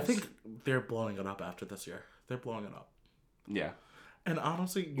Cavs, I think they're blowing it up after this year. They're blowing it up. Yeah. And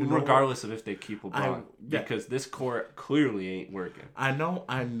honestly, regardless of if they keep LeBron, because this core clearly ain't working. I know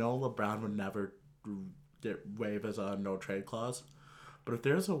LeBron would never waive his no trade clause, but if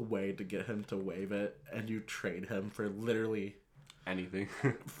there's a way to get him to waive it and you trade him for literally anything,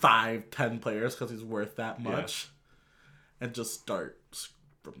 5-10 players because he's worth that much, and just start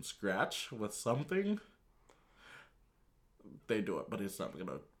from scratch with something, they do it. But he's not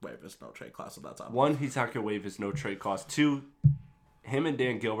gonna waive his no trade clause, so that's obvious. One, he's not gonna waive his no trade clause. Two, him and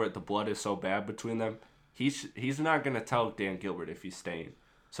Dan Gilbert, the blood is so bad between them. He's not gonna tell Dan Gilbert if he's staying.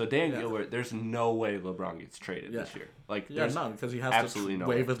 So Dan Gilbert, there's no way LeBron gets traded this year. Because he has to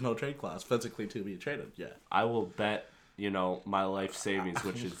waive his no trade clause physically to be traded. Yeah, I will bet my life savings,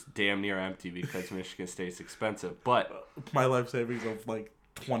 which is damn near empty because Michigan State's expensive. But my life savings of like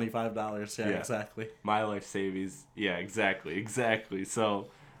 $25. Yeah, exactly. My life savings. Yeah, exactly.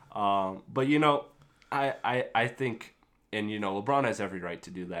 So, but I think, and LeBron has every right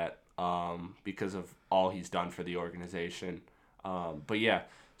to do that because of all he's done for the organization. But yeah.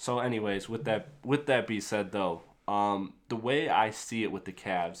 So, anyways, with that being said, though, the way I see it with the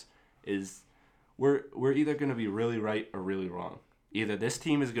Cavs is we're either going to be really right or really wrong. Either this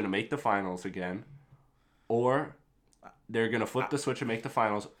team is going to make the finals again, or they're going to flip the switch and make the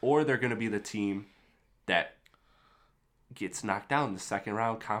finals, or they're going to be the team that gets knocked out in the second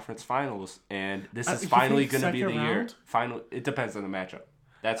round conference finals, and this is finally going to be the year. Final. It depends on the matchup.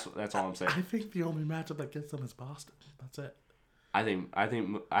 That's all I'm saying. I think the only matchup that gets them is Boston. That's it. I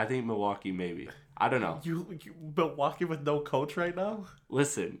think Milwaukee maybe. I don't know. You Milwaukee with no coach right now?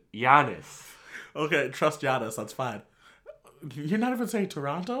 Listen, Giannis. Okay, trust Giannis. That's fine. You're not even saying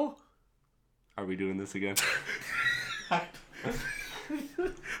Toronto? Are we doing this again?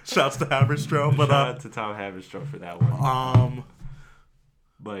 Shouts to Haberstroh, but shout out to Tom Haberstroh for that one.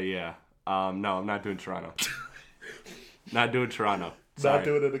 But yeah, no, I'm not doing Toronto. Not doing Toronto. Sorry. Not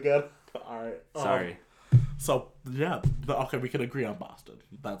doing it again. All right. Sorry. So yeah, okay, we can agree on Boston.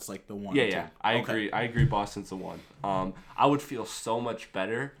 That's like the one. Yeah. I agree. Boston's the one. I would feel so much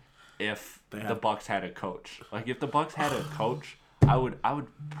better if the Bucks had a coach. Like if the Bucks had a coach, I would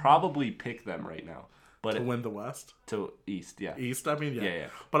probably pick them right now. But to win the West? To East, yeah. East, I mean, yeah. Yeah.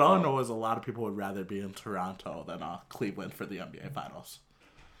 But all I know is a lot of people would rather be in Toronto than Cleveland for the NBA Finals.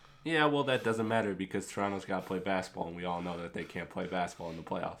 Yeah, well, that doesn't matter because Toronto's got to play basketball, and we all know that they can't play basketball in the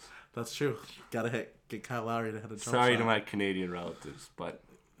playoffs. That's true. Gotta get Kyle Lowry to hit a jump Sorry shot. to my Canadian relatives, but...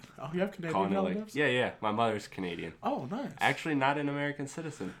 Oh, you have Canadian relatives? Yeah. My mother's Canadian. Oh, nice. Actually, not an American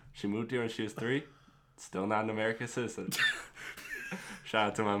citizen. She moved here when she was 3. Still not an American citizen. Shout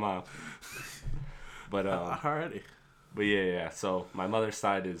out to my mom. But alrighty. But yeah. So my mother's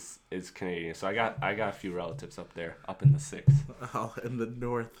side is Canadian. So I got a few relatives up there, up in the 6. Oh, in the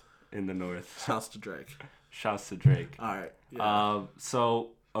north. In the north. Shouts to Drake. Shouts to Drake. All right. Yeah.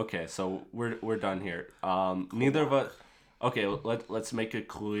 So we're done here. Neither of us. Okay, let's make a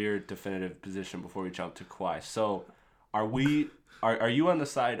clear, definitive position before we jump to Kawhi. So, are you on the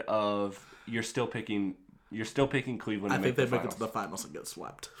side of you're still picking Cleveland? I think they make it to the finals and get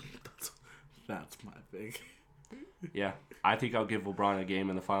swept. That's my thing. Yeah, I think I'll give LeBron a game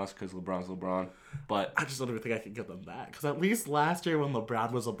in the finals because LeBron's LeBron. But I just don't even think I can give them that because at least last year when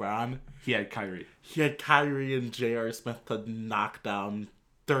LeBron was LeBron, he had Kyrie. He had Kyrie and J.R. Smith to knock down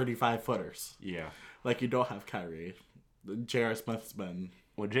 35-footers. Yeah, like you don't have Kyrie. J.R. Smith's been.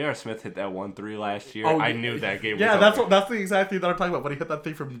 When J.R. Smith hit that 1-3 last year, I knew that game. Yeah, was that's the exact thing that I'm talking about. When he hit that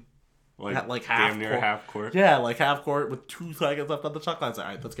thing from like half damn near court. Half court. Yeah, like half court with 2 seconds left on the shot clock. All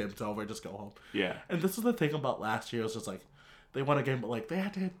right, this game's over. Just go home. Yeah. And this is the thing about last year. It was just like they won a game, but like they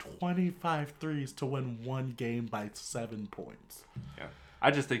had to hit 25 threes to win one game by 7 points. Yeah.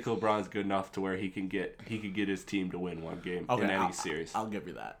 I just think LeBron's good enough to where he can get his team to win one game in any series. I'll give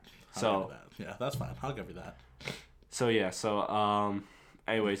you that. Yeah, that's fine. I'll give you that.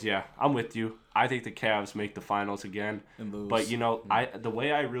 Anyways, yeah, I'm with you. I think the Cavs make the finals again. But the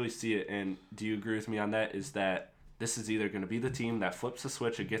way I really see it, and do you agree with me on that, is that this is either going to be the team that flips the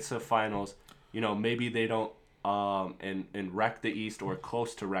switch and gets to the finals. Maybe they don't and wreck the East or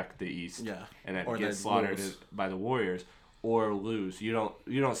close to wreck the East. Yeah. And then Or get they slaughtered lose. by the Warriors or lose. You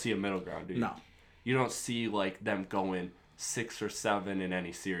don't see a middle ground, do you? No. You don't see like them going 6 or 7 in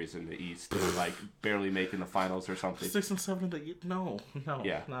any series in the East, or like barely making the finals or something. 6 and 7 no,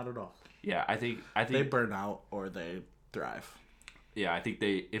 Yeah. not at all. Yeah, I think They burn out or they thrive. yeah, I think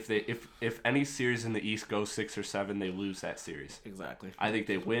if any series in the East goes 6 or 7, they lose that series. Exactly. I think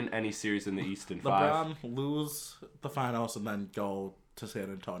they win any series in the East in 5. LeBron lose the finals and then go to San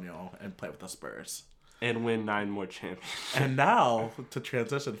Antonio and play with the Spurs. And win 9 more championships. And now to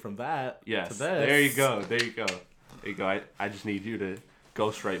transition from that Yes, to this. there you go. I just need you to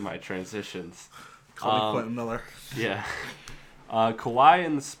ghostwrite my transitions. Call me Quentin Miller. Yeah. Kawhi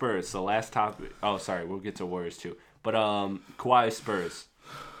and the Spurs. So last topic. Oh, sorry. We'll get to Warriors too. But Kawhi Spurs.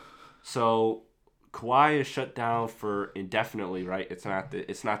 So Kawhi is shut down for indefinitely, right? It's not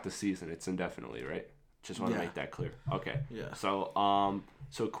the season. It's indefinitely, right? Just want to Yeah. make that clear. Okay. Yeah. So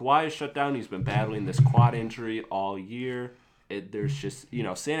Kawhi is shut down. He's been battling this quad injury all year. There's just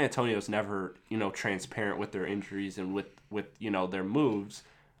San Antonio's never transparent with their injuries and with their moves.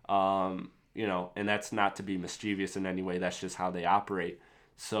 And that's not to be mischievous in any way. That's just how they operate.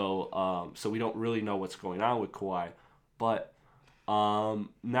 So we don't really know what's going on with Kawhi, but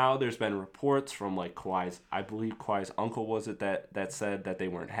now there's been reports from like I believe Kawhi's uncle was it that said that they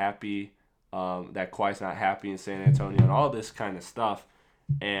weren't happy, that Kawhi's not happy in San Antonio and all this kind of stuff.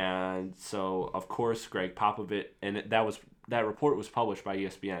 And so of course Greg Popovich, and that report was published by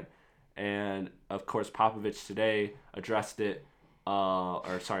ESPN, and of course Popovich today addressed it.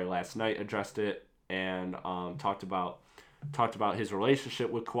 Last night addressed it and talked about his relationship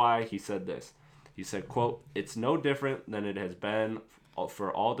with Kawhi. He said this. He said, quote, "It's no different than it has been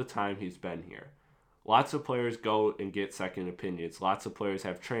for all the time he's been here. Lots of players go and get second opinions. Lots of players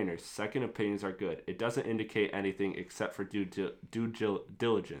have trainers. Second opinions are good. It doesn't indicate anything except for due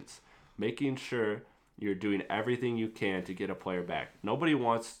diligence, making sure you're doing everything you can to get a player back. Nobody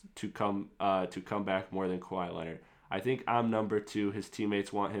wants to come back more than Kawhi Leonard. I think I'm number 2. His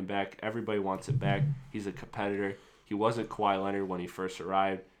teammates want him back. Everybody wants him back. He's a competitor. He wasn't Kawhi Leonard when he first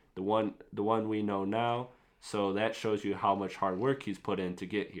arrived. The one we know now. So that shows you how much hard work he's put in to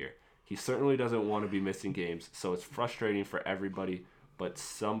get here. He certainly doesn't want to be missing games. So it's frustrating for everybody. But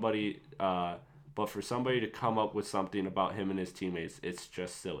for somebody to come up with something about him and his teammates, it's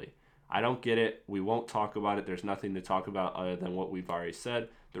just silly. I don't get it. We won't talk about it. There's nothing to talk about other than what we've already said.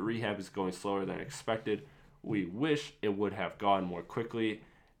 The rehab is going slower than expected. We wish it would have gone more quickly,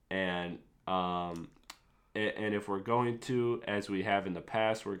 and if we're going to, as we have in the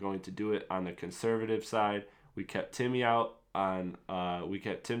past, we're going to do it on the conservative side. We kept Tim Duncan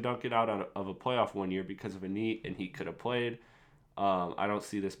out of a playoff one year because of a knee, and he could have played. I don't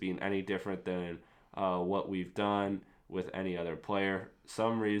see this being any different than what we've done with any other player.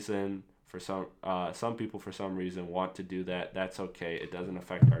 Some people for some reason want to do that. That's okay. It doesn't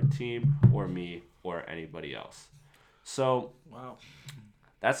affect our team or me or anybody else. So Wow.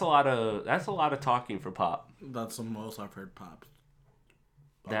 that's a lot of talking for Pop. That's the most I've heard Pop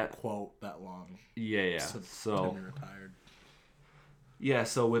quote that long. Yeah. Since So he retired. yeah.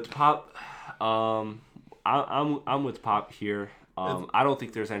 So with Pop, I'm with Pop here. I don't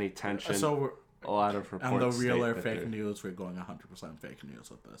think there's any tension. So a lot of reports. and the real state or that fake they're- news, we're going 100% fake news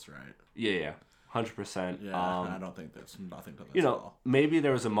with this, right? Yeah. 100%. Yeah, I don't think there's nothing to this You at know, all. maybe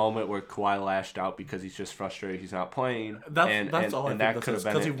there was a moment where Kawhi lashed out because he's just frustrated he's not playing. That's all I think that this could is,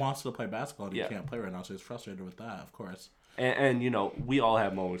 have because been he wants to play basketball and Yeah. he can't play right now, so he's frustrated with that, of course. And we all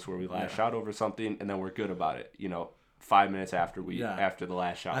have moments where we lash out over something and then we're good about it. 5 minutes after after the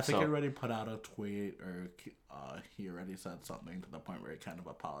lash out. I think he already put out a tweet, or he already said something to the point where he kind of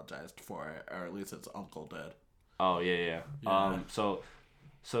apologized for it, or at least his uncle did. Oh yeah. So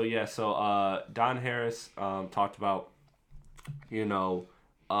Don Harris talked about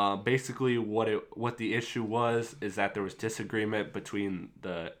basically what the issue was is that there was disagreement between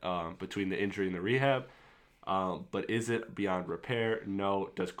the injury and the rehab. But is it beyond repair? No.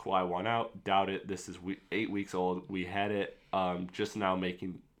 Does Kawhi want out? Doubt it. This is 8 weeks old. We had it just now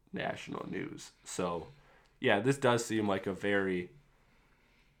making national news. So, yeah, this does seem like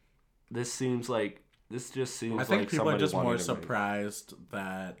This just seems I think like people are somebody just more wanting to make surprised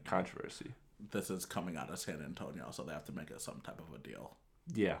that controversy. this is coming out of San Antonio, so they have to make it some type of a deal.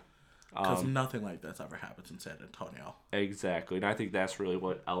 Yeah. Because nothing like this ever happens in San Antonio. Exactly. And I think that's really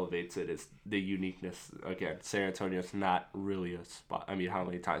what elevates it is the uniqueness. Again, San Antonio's not really a spot. I mean, how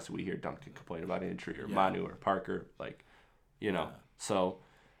many times do we hear Duncan complain about injury or Manu or Parker? So,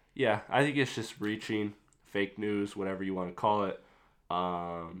 yeah, I think it's just reaching fake news, whatever you want to call it.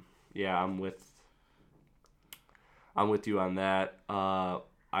 Yeah, I'm with you on that.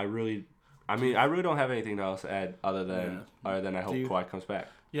 I really don't have anything else to add other than I hope Kawhi comes back.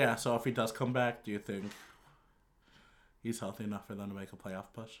 Yeah, so if he does come back, do you think he's healthy enough for them to make a playoff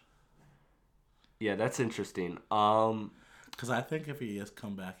push? Yeah, that's interesting. Because I think if he is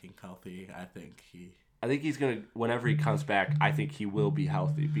come back and healthy, I think he's gonna. Whenever he comes back, I think he will be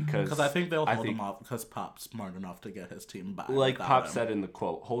healthy because I think they'll hold him off because Pop's smart enough to get his team back. Like Pop said in the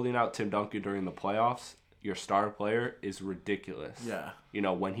quote, holding out Tim Duncan during the playoffs, your star player, is ridiculous. Yeah. You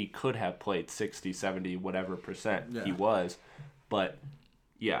know, when he could have played 60, 70, whatever percent he was, but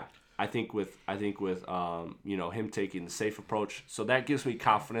yeah. I think with him taking the safe approach, so that gives me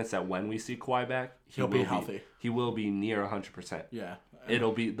confidence that when we see Kawhi back, he'll be healthy. He will be near 100%. Yeah,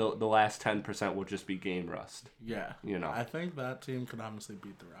 it'll be the last 10% will just be game rust. Yeah, I think that team could honestly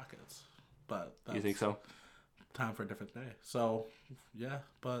beat the Rockets, but you think so? Time for a different day. So yeah,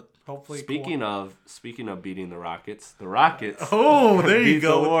 but hopefully. Speaking of beating the Rockets. Oh, there you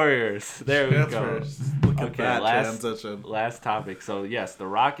go. The Warriors. There we go. Look at that transition. Last topic. So yes, the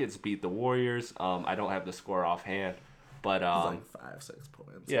Rockets beat the Warriors. I don't have the score offhand, but it was like 5-6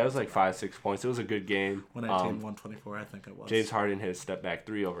 points. Yeah, it was like 5-6 points. It was a good game. 119-124, I think it was. James Harden hit a step back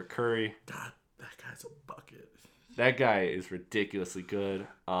 3 over Curry. God, that guy's a bucket. That guy is ridiculously good.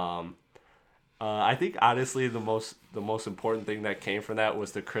 I think honestly the most important thing that came from that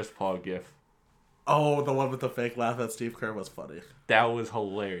was the Chris Paul gif. Oh, the one with the fake laugh at Steve Kerr was funny. That was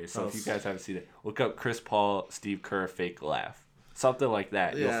hilarious. So if you guys haven't seen it, look up Chris Paul, Steve Kerr fake laugh. Something like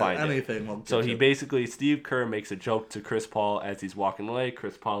that. You'll find anything it. So Steve Kerr makes a joke to Chris Paul as he's walking away.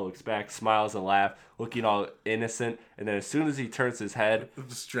 Chris Paul looks back, smiles and laughs, looking all innocent. And then as soon as he turns his head,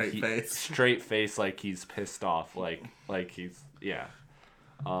 straight face like he's pissed off, like he's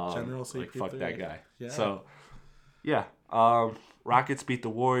General CP3. like fuck that guy. Yeah. So yeah, Rockets beat the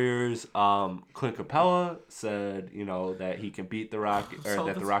Warriors. Clint Capella said that he can beat the Rockets, or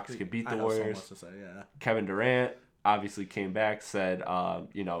that the Rockets can beat the Warriors. So much to say, yeah. Kevin Durant obviously came back, said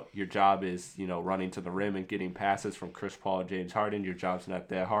your job is running to the rim and getting passes from Chris Paul and James Harden. Your job's not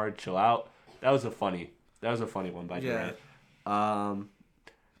that hard. Chill out. That was a funny one by Durant.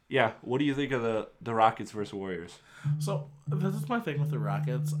 Yeah. What do you think of the Rockets versus Warriors? So this is my thing with the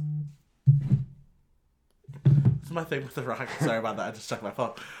Rockets. Sorry about that. I just checked my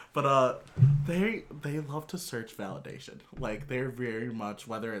phone. But they love to search validation. Like they're very much,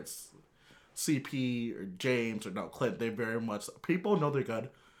 whether it's CP or James or Clint, they very much, people know they're good,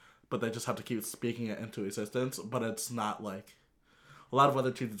 but they just have to keep speaking it into existence. But it's not like a lot of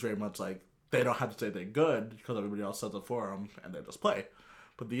other teams. It's very much like they don't have to say they're good because everybody else says it for them and they just play.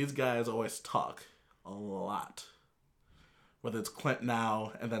 But these guys always talk a lot. Whether it's Clint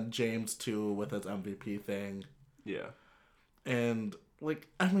now and then James too with his MVP thing. Yeah. And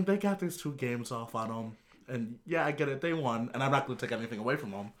they got these 2 games off on them. And yeah, I get it. They won. And I'm not going to take anything away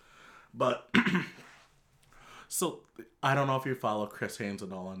from them. But so I don't know if you follow Chris Haynes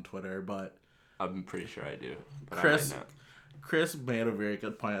at all on Twitter, but I'm pretty sure I do. But Chris made a very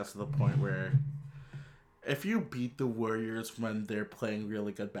good point as to the point where if you beat the Warriors when they're playing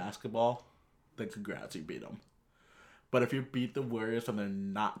really good basketball, then congrats, you beat them. But if you beat the Warriors when they're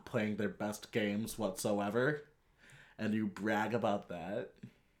not playing their best games whatsoever, and you brag about that,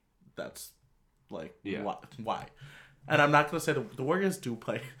 that's why? And I'm not going to say the Warriors do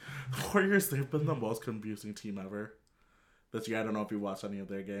play. The Warriors, they've been the most confusing team ever this year. I don't know if you watched any of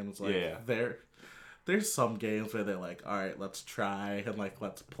their games. There's some games where they're like, all right, let's try and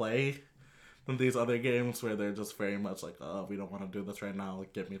let's play. And these other games where they're just very much like, oh, we don't want to do this right now.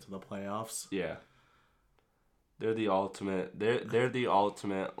 Get me to the playoffs. Yeah. They're the ultimate. They're the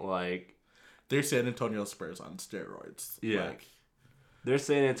ultimate They're San Antonio Spurs on steroids. Yeah. They're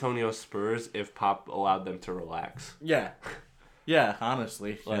San Antonio Spurs if Pop allowed them to relax. Yeah. Yeah,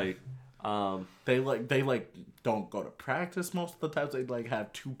 honestly. They don't go to practice most of the time. They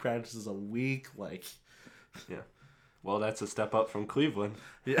have 2 practices a week. Yeah. Well, that's a step up from Cleveland.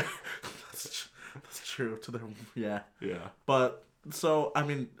 Yeah. That's true to them. Yeah. Yeah. But so I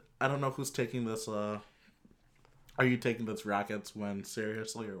don't know who's taking this are you taking this Rockets win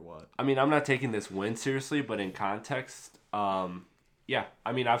seriously or what? I'm not taking this win seriously, but in context, yeah.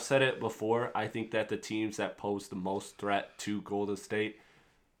 I've said it before. I think that the teams that pose the most threat to Golden State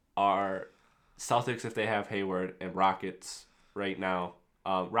are Celtics if they have Hayward, and Rockets right now.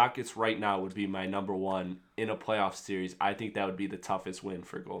 Rockets right now would be my number 1 in a playoff series. I think that would be the toughest win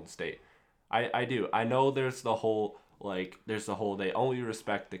for Golden State. I do. I know there's the whole they only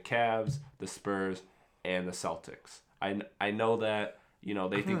respect the Cavs, the Spurs, and the Celtics. I know that, You know,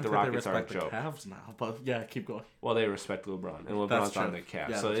 they I think don't the they Rockets are a respect the joke. Cavs now, but yeah, keep going. Well, they respect LeBron, and That's LeBron's on true. the Cavs,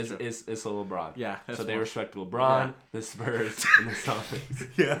 Yeah, so that's it's true. a LeBron. Yeah, so that's they more- respect LeBron, Yeah. the Spurs, and the Celtics.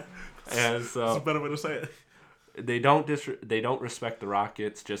 Yeah, And that's a so better way to say it. they don't respect the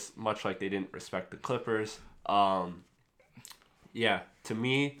Rockets, just much like they didn't respect the Clippers. Yeah, to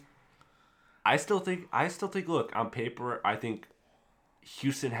me, I still think. Look, on paper, I think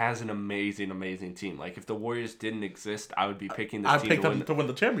Houston has an amazing team. Like if the Warriors didn't exist, I would be picking this I team picked to them win. to win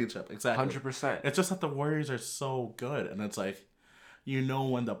the championship. Exactly. 100%. It's just that the Warriors are so good, and it's like, you know,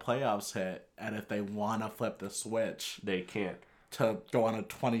 when the playoffs hit, and if they want to flip the switch They can't. to go on a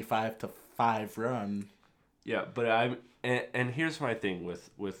 25-5 run. Yeah, but and here's my thing with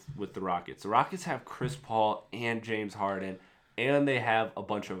the Rockets. The Rockets have Chris Paul and James Harden, and they have a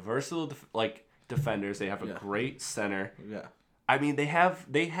bunch of versatile defenders. They have a Yeah. great center. Yeah, I mean, they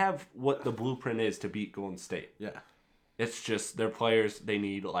have what the blueprint is to beat Golden State. yeah. It's just their players. They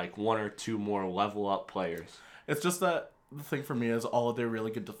need like one or two more level up players. It's just that the thing for me is all of their really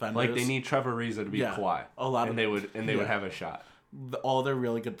good defenders. Like they need Trevor Ariza to be Yeah, Kawhi. a lot and of- they would yeah. have a shot. All their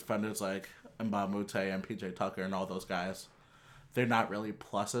really good defenders like Mbah Moute and PJ Tucker and all those guys. They're not really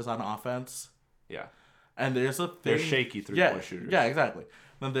pluses on offense. Yeah. And there's a thing. They're shaky three-point shooters. Yeah, exactly.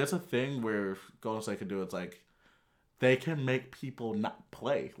 Then there's a thing where Golden State can do. It's like they can make people not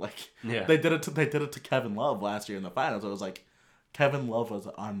play. Like Yeah. they did it to Kevin Love last year in the finals. It was like Kevin Love was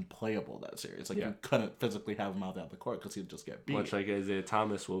unplayable that series. Like Yeah. you couldn't physically have him out there on the court because he'd just get beat. Much like Isaiah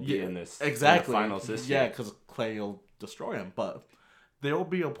Thomas will be in this exactly in the finals this yeah, year. because Clay will destroy him. But there will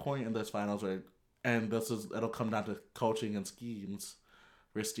be a point in this finals where, and it'll come down to coaching and schemes,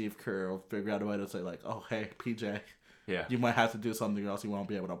 where Steve Kerr will figure out a way to say like, oh hey PJ, Yeah. you might have to do something or else you won't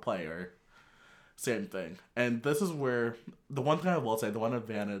be able to play, or same thing. And this is where the one thing I will say, the one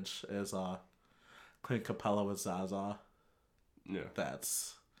advantage is Clint Capella with Zaza. Yeah.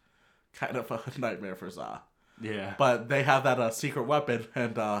 That's kind of a nightmare for Za. Yeah. But they have that secret weapon,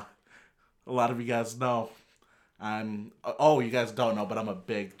 and a lot of you guys know. You guys don't know, but I'm a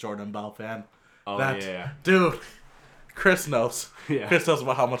big Jordan Bell fan. Oh, That- yeah. Dude, Chris knows. Yeah. Chris knows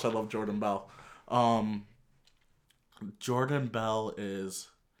about how much I love Jordan Bell. Jordan Bell is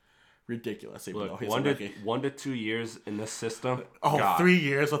ridiculous, even though Look, he's one a rookie. 1 to 2 years in this system. Oh, God. 3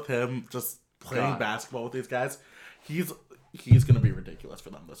 years with him just playing God. basketball with these guys. He's gonna be ridiculous for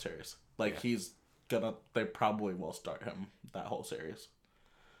them this series. Like they probably will start him that whole series.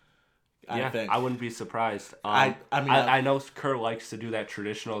 Yeah, I think. I wouldn't be surprised. I mean, I know Kerr likes to do that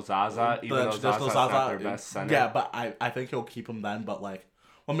traditional Zaza, even though Zaza's not their best center. Yeah, but I think he'll keep him then. But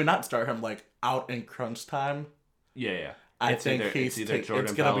not start him like out in crunch time. Yeah. I It's think either- it's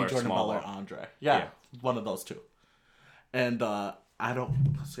Jordan gonna Bell be or Jordan Small Bell or Ball. Andre. Yeah, one of those two. And let's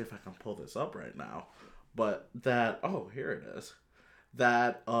see if I can pull this up right now. But here it is.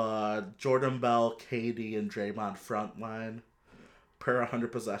 That Jordan Bell, KD, and Draymond front line per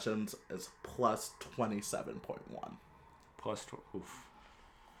 100 possessions is plus 27.1. Plus,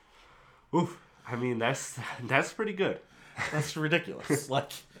 oof. I mean, that's pretty good. That's ridiculous.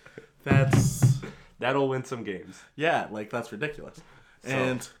 That's That'll win some games. that's ridiculous. So,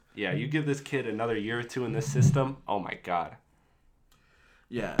 And yeah, you give this kid another year or two in this system. Oh my God.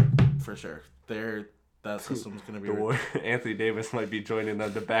 yeah, for sure. That system's gonna be Anthony Davis might be joining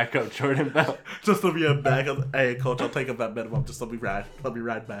them to back up Jordan Bell. just to be a backup. Hey, coach, I'll take up that minimum. Just let me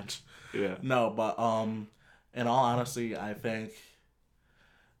ride bench. Yeah. No, but in all honesty, I think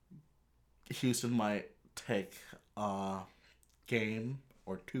Houston might take a game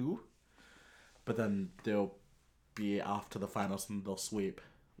or two, but then they'll be off to the finals and they'll sweep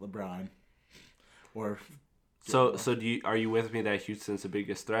LeBron. Or So are you with me that Houston's the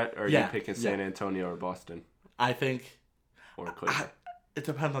biggest threat, or are you picking San Antonio or Boston I think or Cleveland? it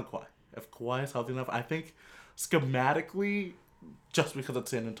depends on Kawhi. If Kawhi is healthy enough, I think schematically, just because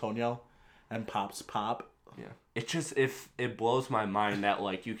it's San Antonio and Pop's pop, Yeah. It just it blows my mind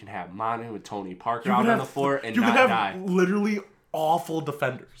that you can have Manu and Tony Parker you out could on have- the floor and you not could have die. literally awful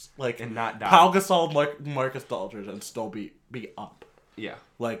defenders And not die. Pau Gasol, Marcus Aldridge, and still be up Yeah.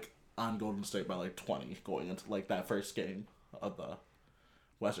 on Golden State by 20 going into that first game of the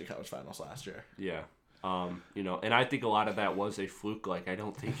Western Conference Finals last year. Yeah. And I think a lot of that was a fluke. I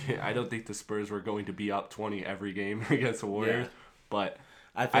don't think the Spurs were going to be up 20 every game against the Warriors, but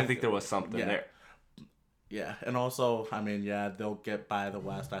I think there was something there. Yeah, and also, they'll get by the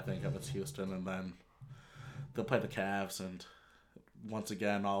West, I think, if it's Houston, and then they'll play the Cavs, and once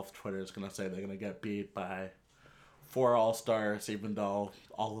again, all of Twitter is going to say they're going to get beat by 4 All-Stars, even though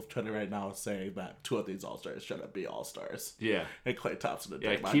all of Twitter right now is saying that 2 of these All-Stars shouldn't be All-Stars. Yeah. And Klay Thompson and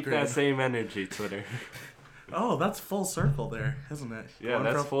Yeah, Draymond keep Green. that same energy, Twitter. Oh, that's full circle there, isn't it? Yeah, Going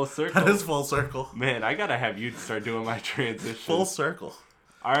that's from- full circle. That is full circle. Man, I gotta have you start doing my transition. Full circle.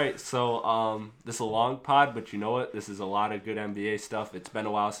 All right, so this is a long pod, but you know what? This is a lot of good NBA stuff. It's been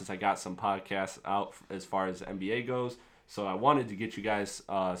a while since I got some podcasts out as far as NBA goes, so I wanted to get you guys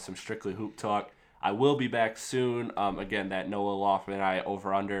some Strictly Hoop talk. I will be back soon. Again, that Noah Loughlin and I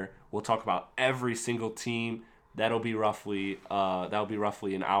over under. We'll talk about every single team. That'll be roughly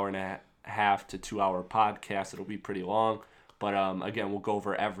an hour and a half to 2 hour podcast. It'll be pretty long, but again, we'll go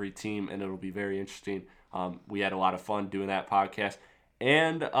over every team and it'll be very interesting. We had a lot of fun doing that podcast.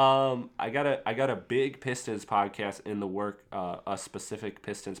 And I got a big Pistons podcast in the work, a specific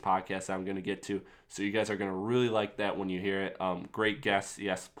Pistons podcast that I'm going to get to. So you guys are going to really like that when you hear it. Great guests,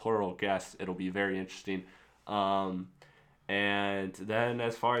 yes, plural guests. It'll be very interesting. And then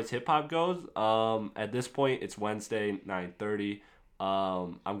as far as hip-hop goes, at this point, it's Wednesday, 9:30.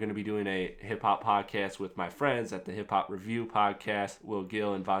 I'm going to be doing a hip-hop podcast with my friends at the Hip Hop Review podcast, Will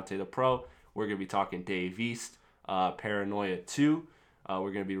Gill and Vontae the Pro. We're going to be talking Dave East, Paranoia 2.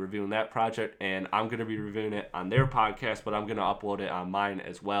 We're going to be reviewing that project, and I'm going to be reviewing it on their podcast, but I'm going to upload it on mine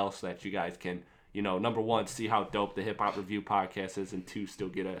as well so that you guys can, number one, see how dope the Hip Hop Review podcast is, and two, still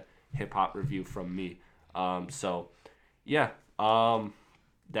get a hip hop review from me. That's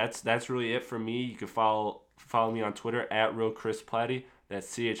really it for me. You can follow me on Twitter at Real Chris Platte. That's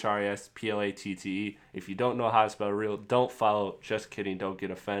ChrisPlatte. If you don't know how to spell real, don't follow. Just kidding. Don't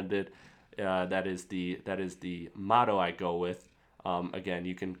get offended. That is the motto I go with. Again,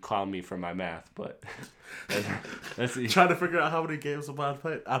 you can clown me for my math, but that's Trying to figure out how many games LeBron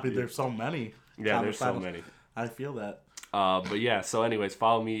played. I mean, there's so many. Yeah, there's so many. I feel that. But yeah, so anyways,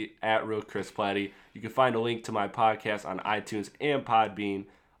 follow me at Real Chris Platte. You can find a link to my podcast on iTunes and Podbean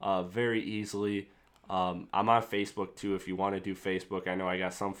very easily. I'm on Facebook too if you want to do Facebook. I know I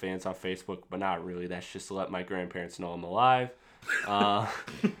got some fans on Facebook, but not really. That's just to let my grandparents know I'm alive.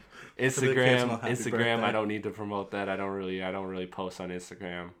 Instagram, I don't need to promote that. I don't really post on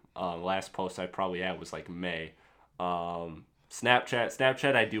Instagram. Last post I probably had was like May.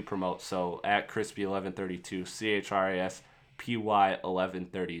 Snapchat I do promote, so at Crispy1132,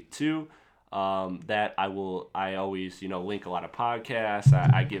 ChrisPy1132. That I always link a lot of podcasts.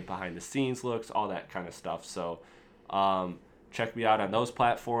 I give behind the scenes looks, all that kind of stuff. So check me out on those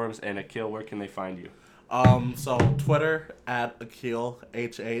platforms. And Akil, where can they find you? So Twitter at Akil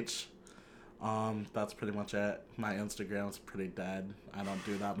HH. That's pretty much it. My Instagram's pretty dead. I don't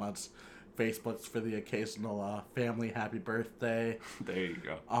do that much. Facebook's for the occasional family happy birthday. There you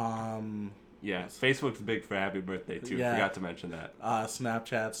go. Yeah, Facebook's big for happy birthday too. Yeah. Forgot to mention that.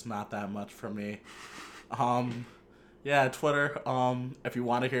 Snapchat's not that much for me. Yeah, Twitter. If you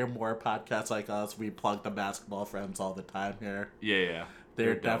want to hear more podcasts like us, we plug the Basketball Friends all the time here. Yeah.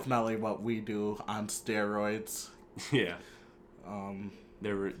 They're definitely what we do on steroids. Yeah.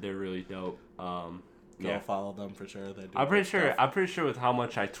 They're really dope. Go follow them for sure. They do. I'm pretty sure with how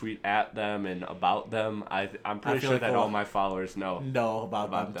much I tweet at them and about them, I'm pretty sure that all my followers know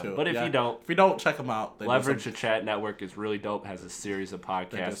about them too. But if you don't, check them out. Leverage the Chat Network is really dope. Has a series of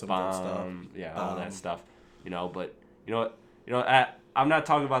podcasts, all that stuff. But you know what? I'm not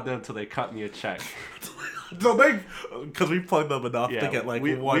talking about them until they cut me a check. No, because we plug them enough to get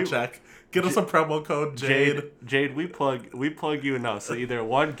one check. Get us a promo code, Jade. Jade, we plug you enough. So either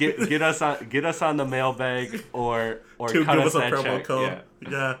one, get us on the mailbag, or two, cut give us us a that promo check. code.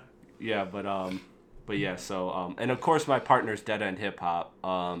 Yeah, but yeah. So and of course my partners Dead End Hip Hop,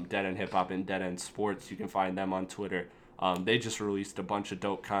 and Dead End Sports. You can find them on Twitter. They just released a bunch of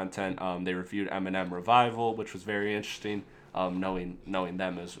dope content. They reviewed Eminem Revival, which was very interesting. Knowing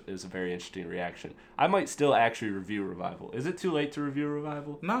them is a very interesting reaction. I might still actually review Revival. Is it too late to review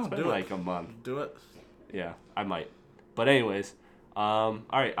Revival? No, it's been like a month. Do it. Yeah, I might. But anyways, all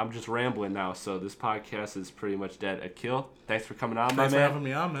right, I'm just rambling now, so this podcast is pretty much dead. Akil, thanks for coming on, my man. Thanks for having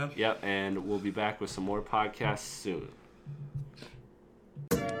me on, man. Yep, and we'll be back with some more podcasts soon.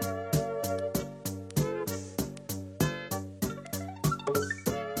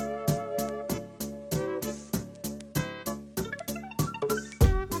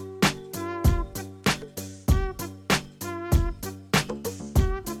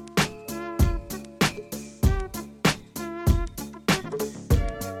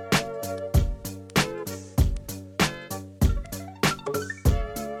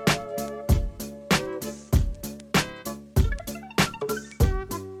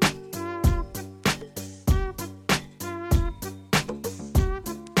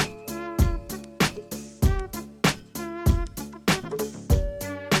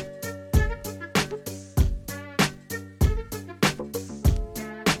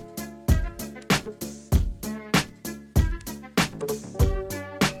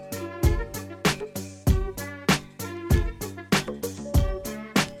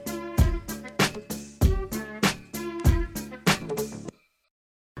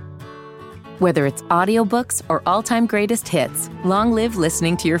 Whether it's audiobooks or all-time greatest hits, long live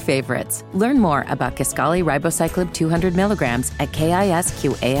listening to your favorites. Learn more about Kisqali Ribociclib 200 milligrams at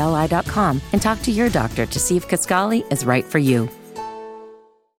KISQALI.com and talk to your doctor to see if Kisqali is right for you.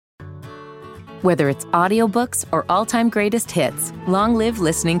 Whether it's audiobooks or all-time greatest hits, long live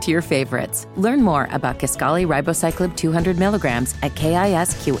listening to your favorites. Learn more about Kisqali Ribociclib 200 milligrams at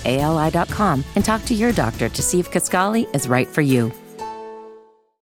KISQALI.com and talk to your doctor to see if Kisqali is right for you.